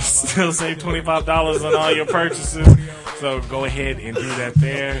 $25. Still save $25 on all your purchases. So go ahead and do that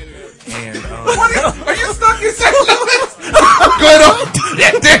there. And Are you stuck in St. Louis? Go ahead on.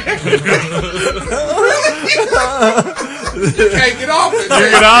 Really? You can't get off it. you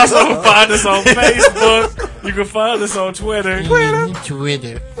can also find us on Facebook. You can find us on Twitter.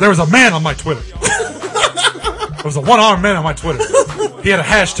 There was a man on my Twitter. There was a one-armed man on my Twitter. He had a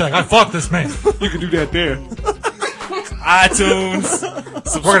hashtag. I fought this man. You can do that there. iTunes.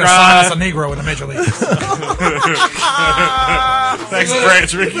 We're gonna sign us a Subscribe. Negro in the major leagues. Thanks,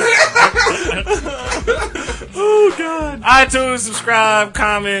 Branch Ricky. Oh God! iTunes, subscribe,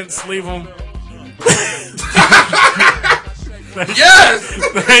 comments, leave them. Yes!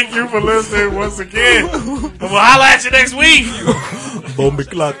 Thank you for listening once again. And we'll holla at you next week. Bombi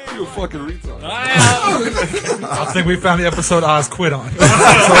clock. You a fucking retard. I think we found the episode Oz quit on.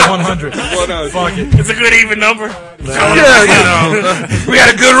 Episode 100. Fuck it. It's a good even number. Yeah, you know. We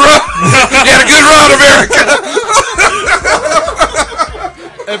had a good run. We had a good run, America.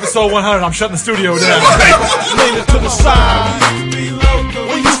 Episode 100. I'm shutting the studio down. Leaning to the side. We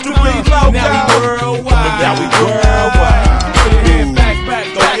used to be local. Now we worldwide. Now we worldwide. Put your hand back.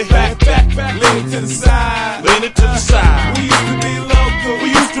 Leaning to the side. Leaning to the side. We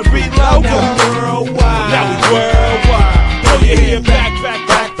used to be local. Now we worldwide. Now we worldwide. Throw your hand back.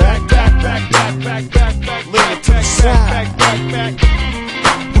 Leaning to the side.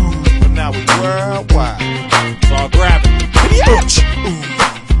 But now we worldwide. So I'll grab it.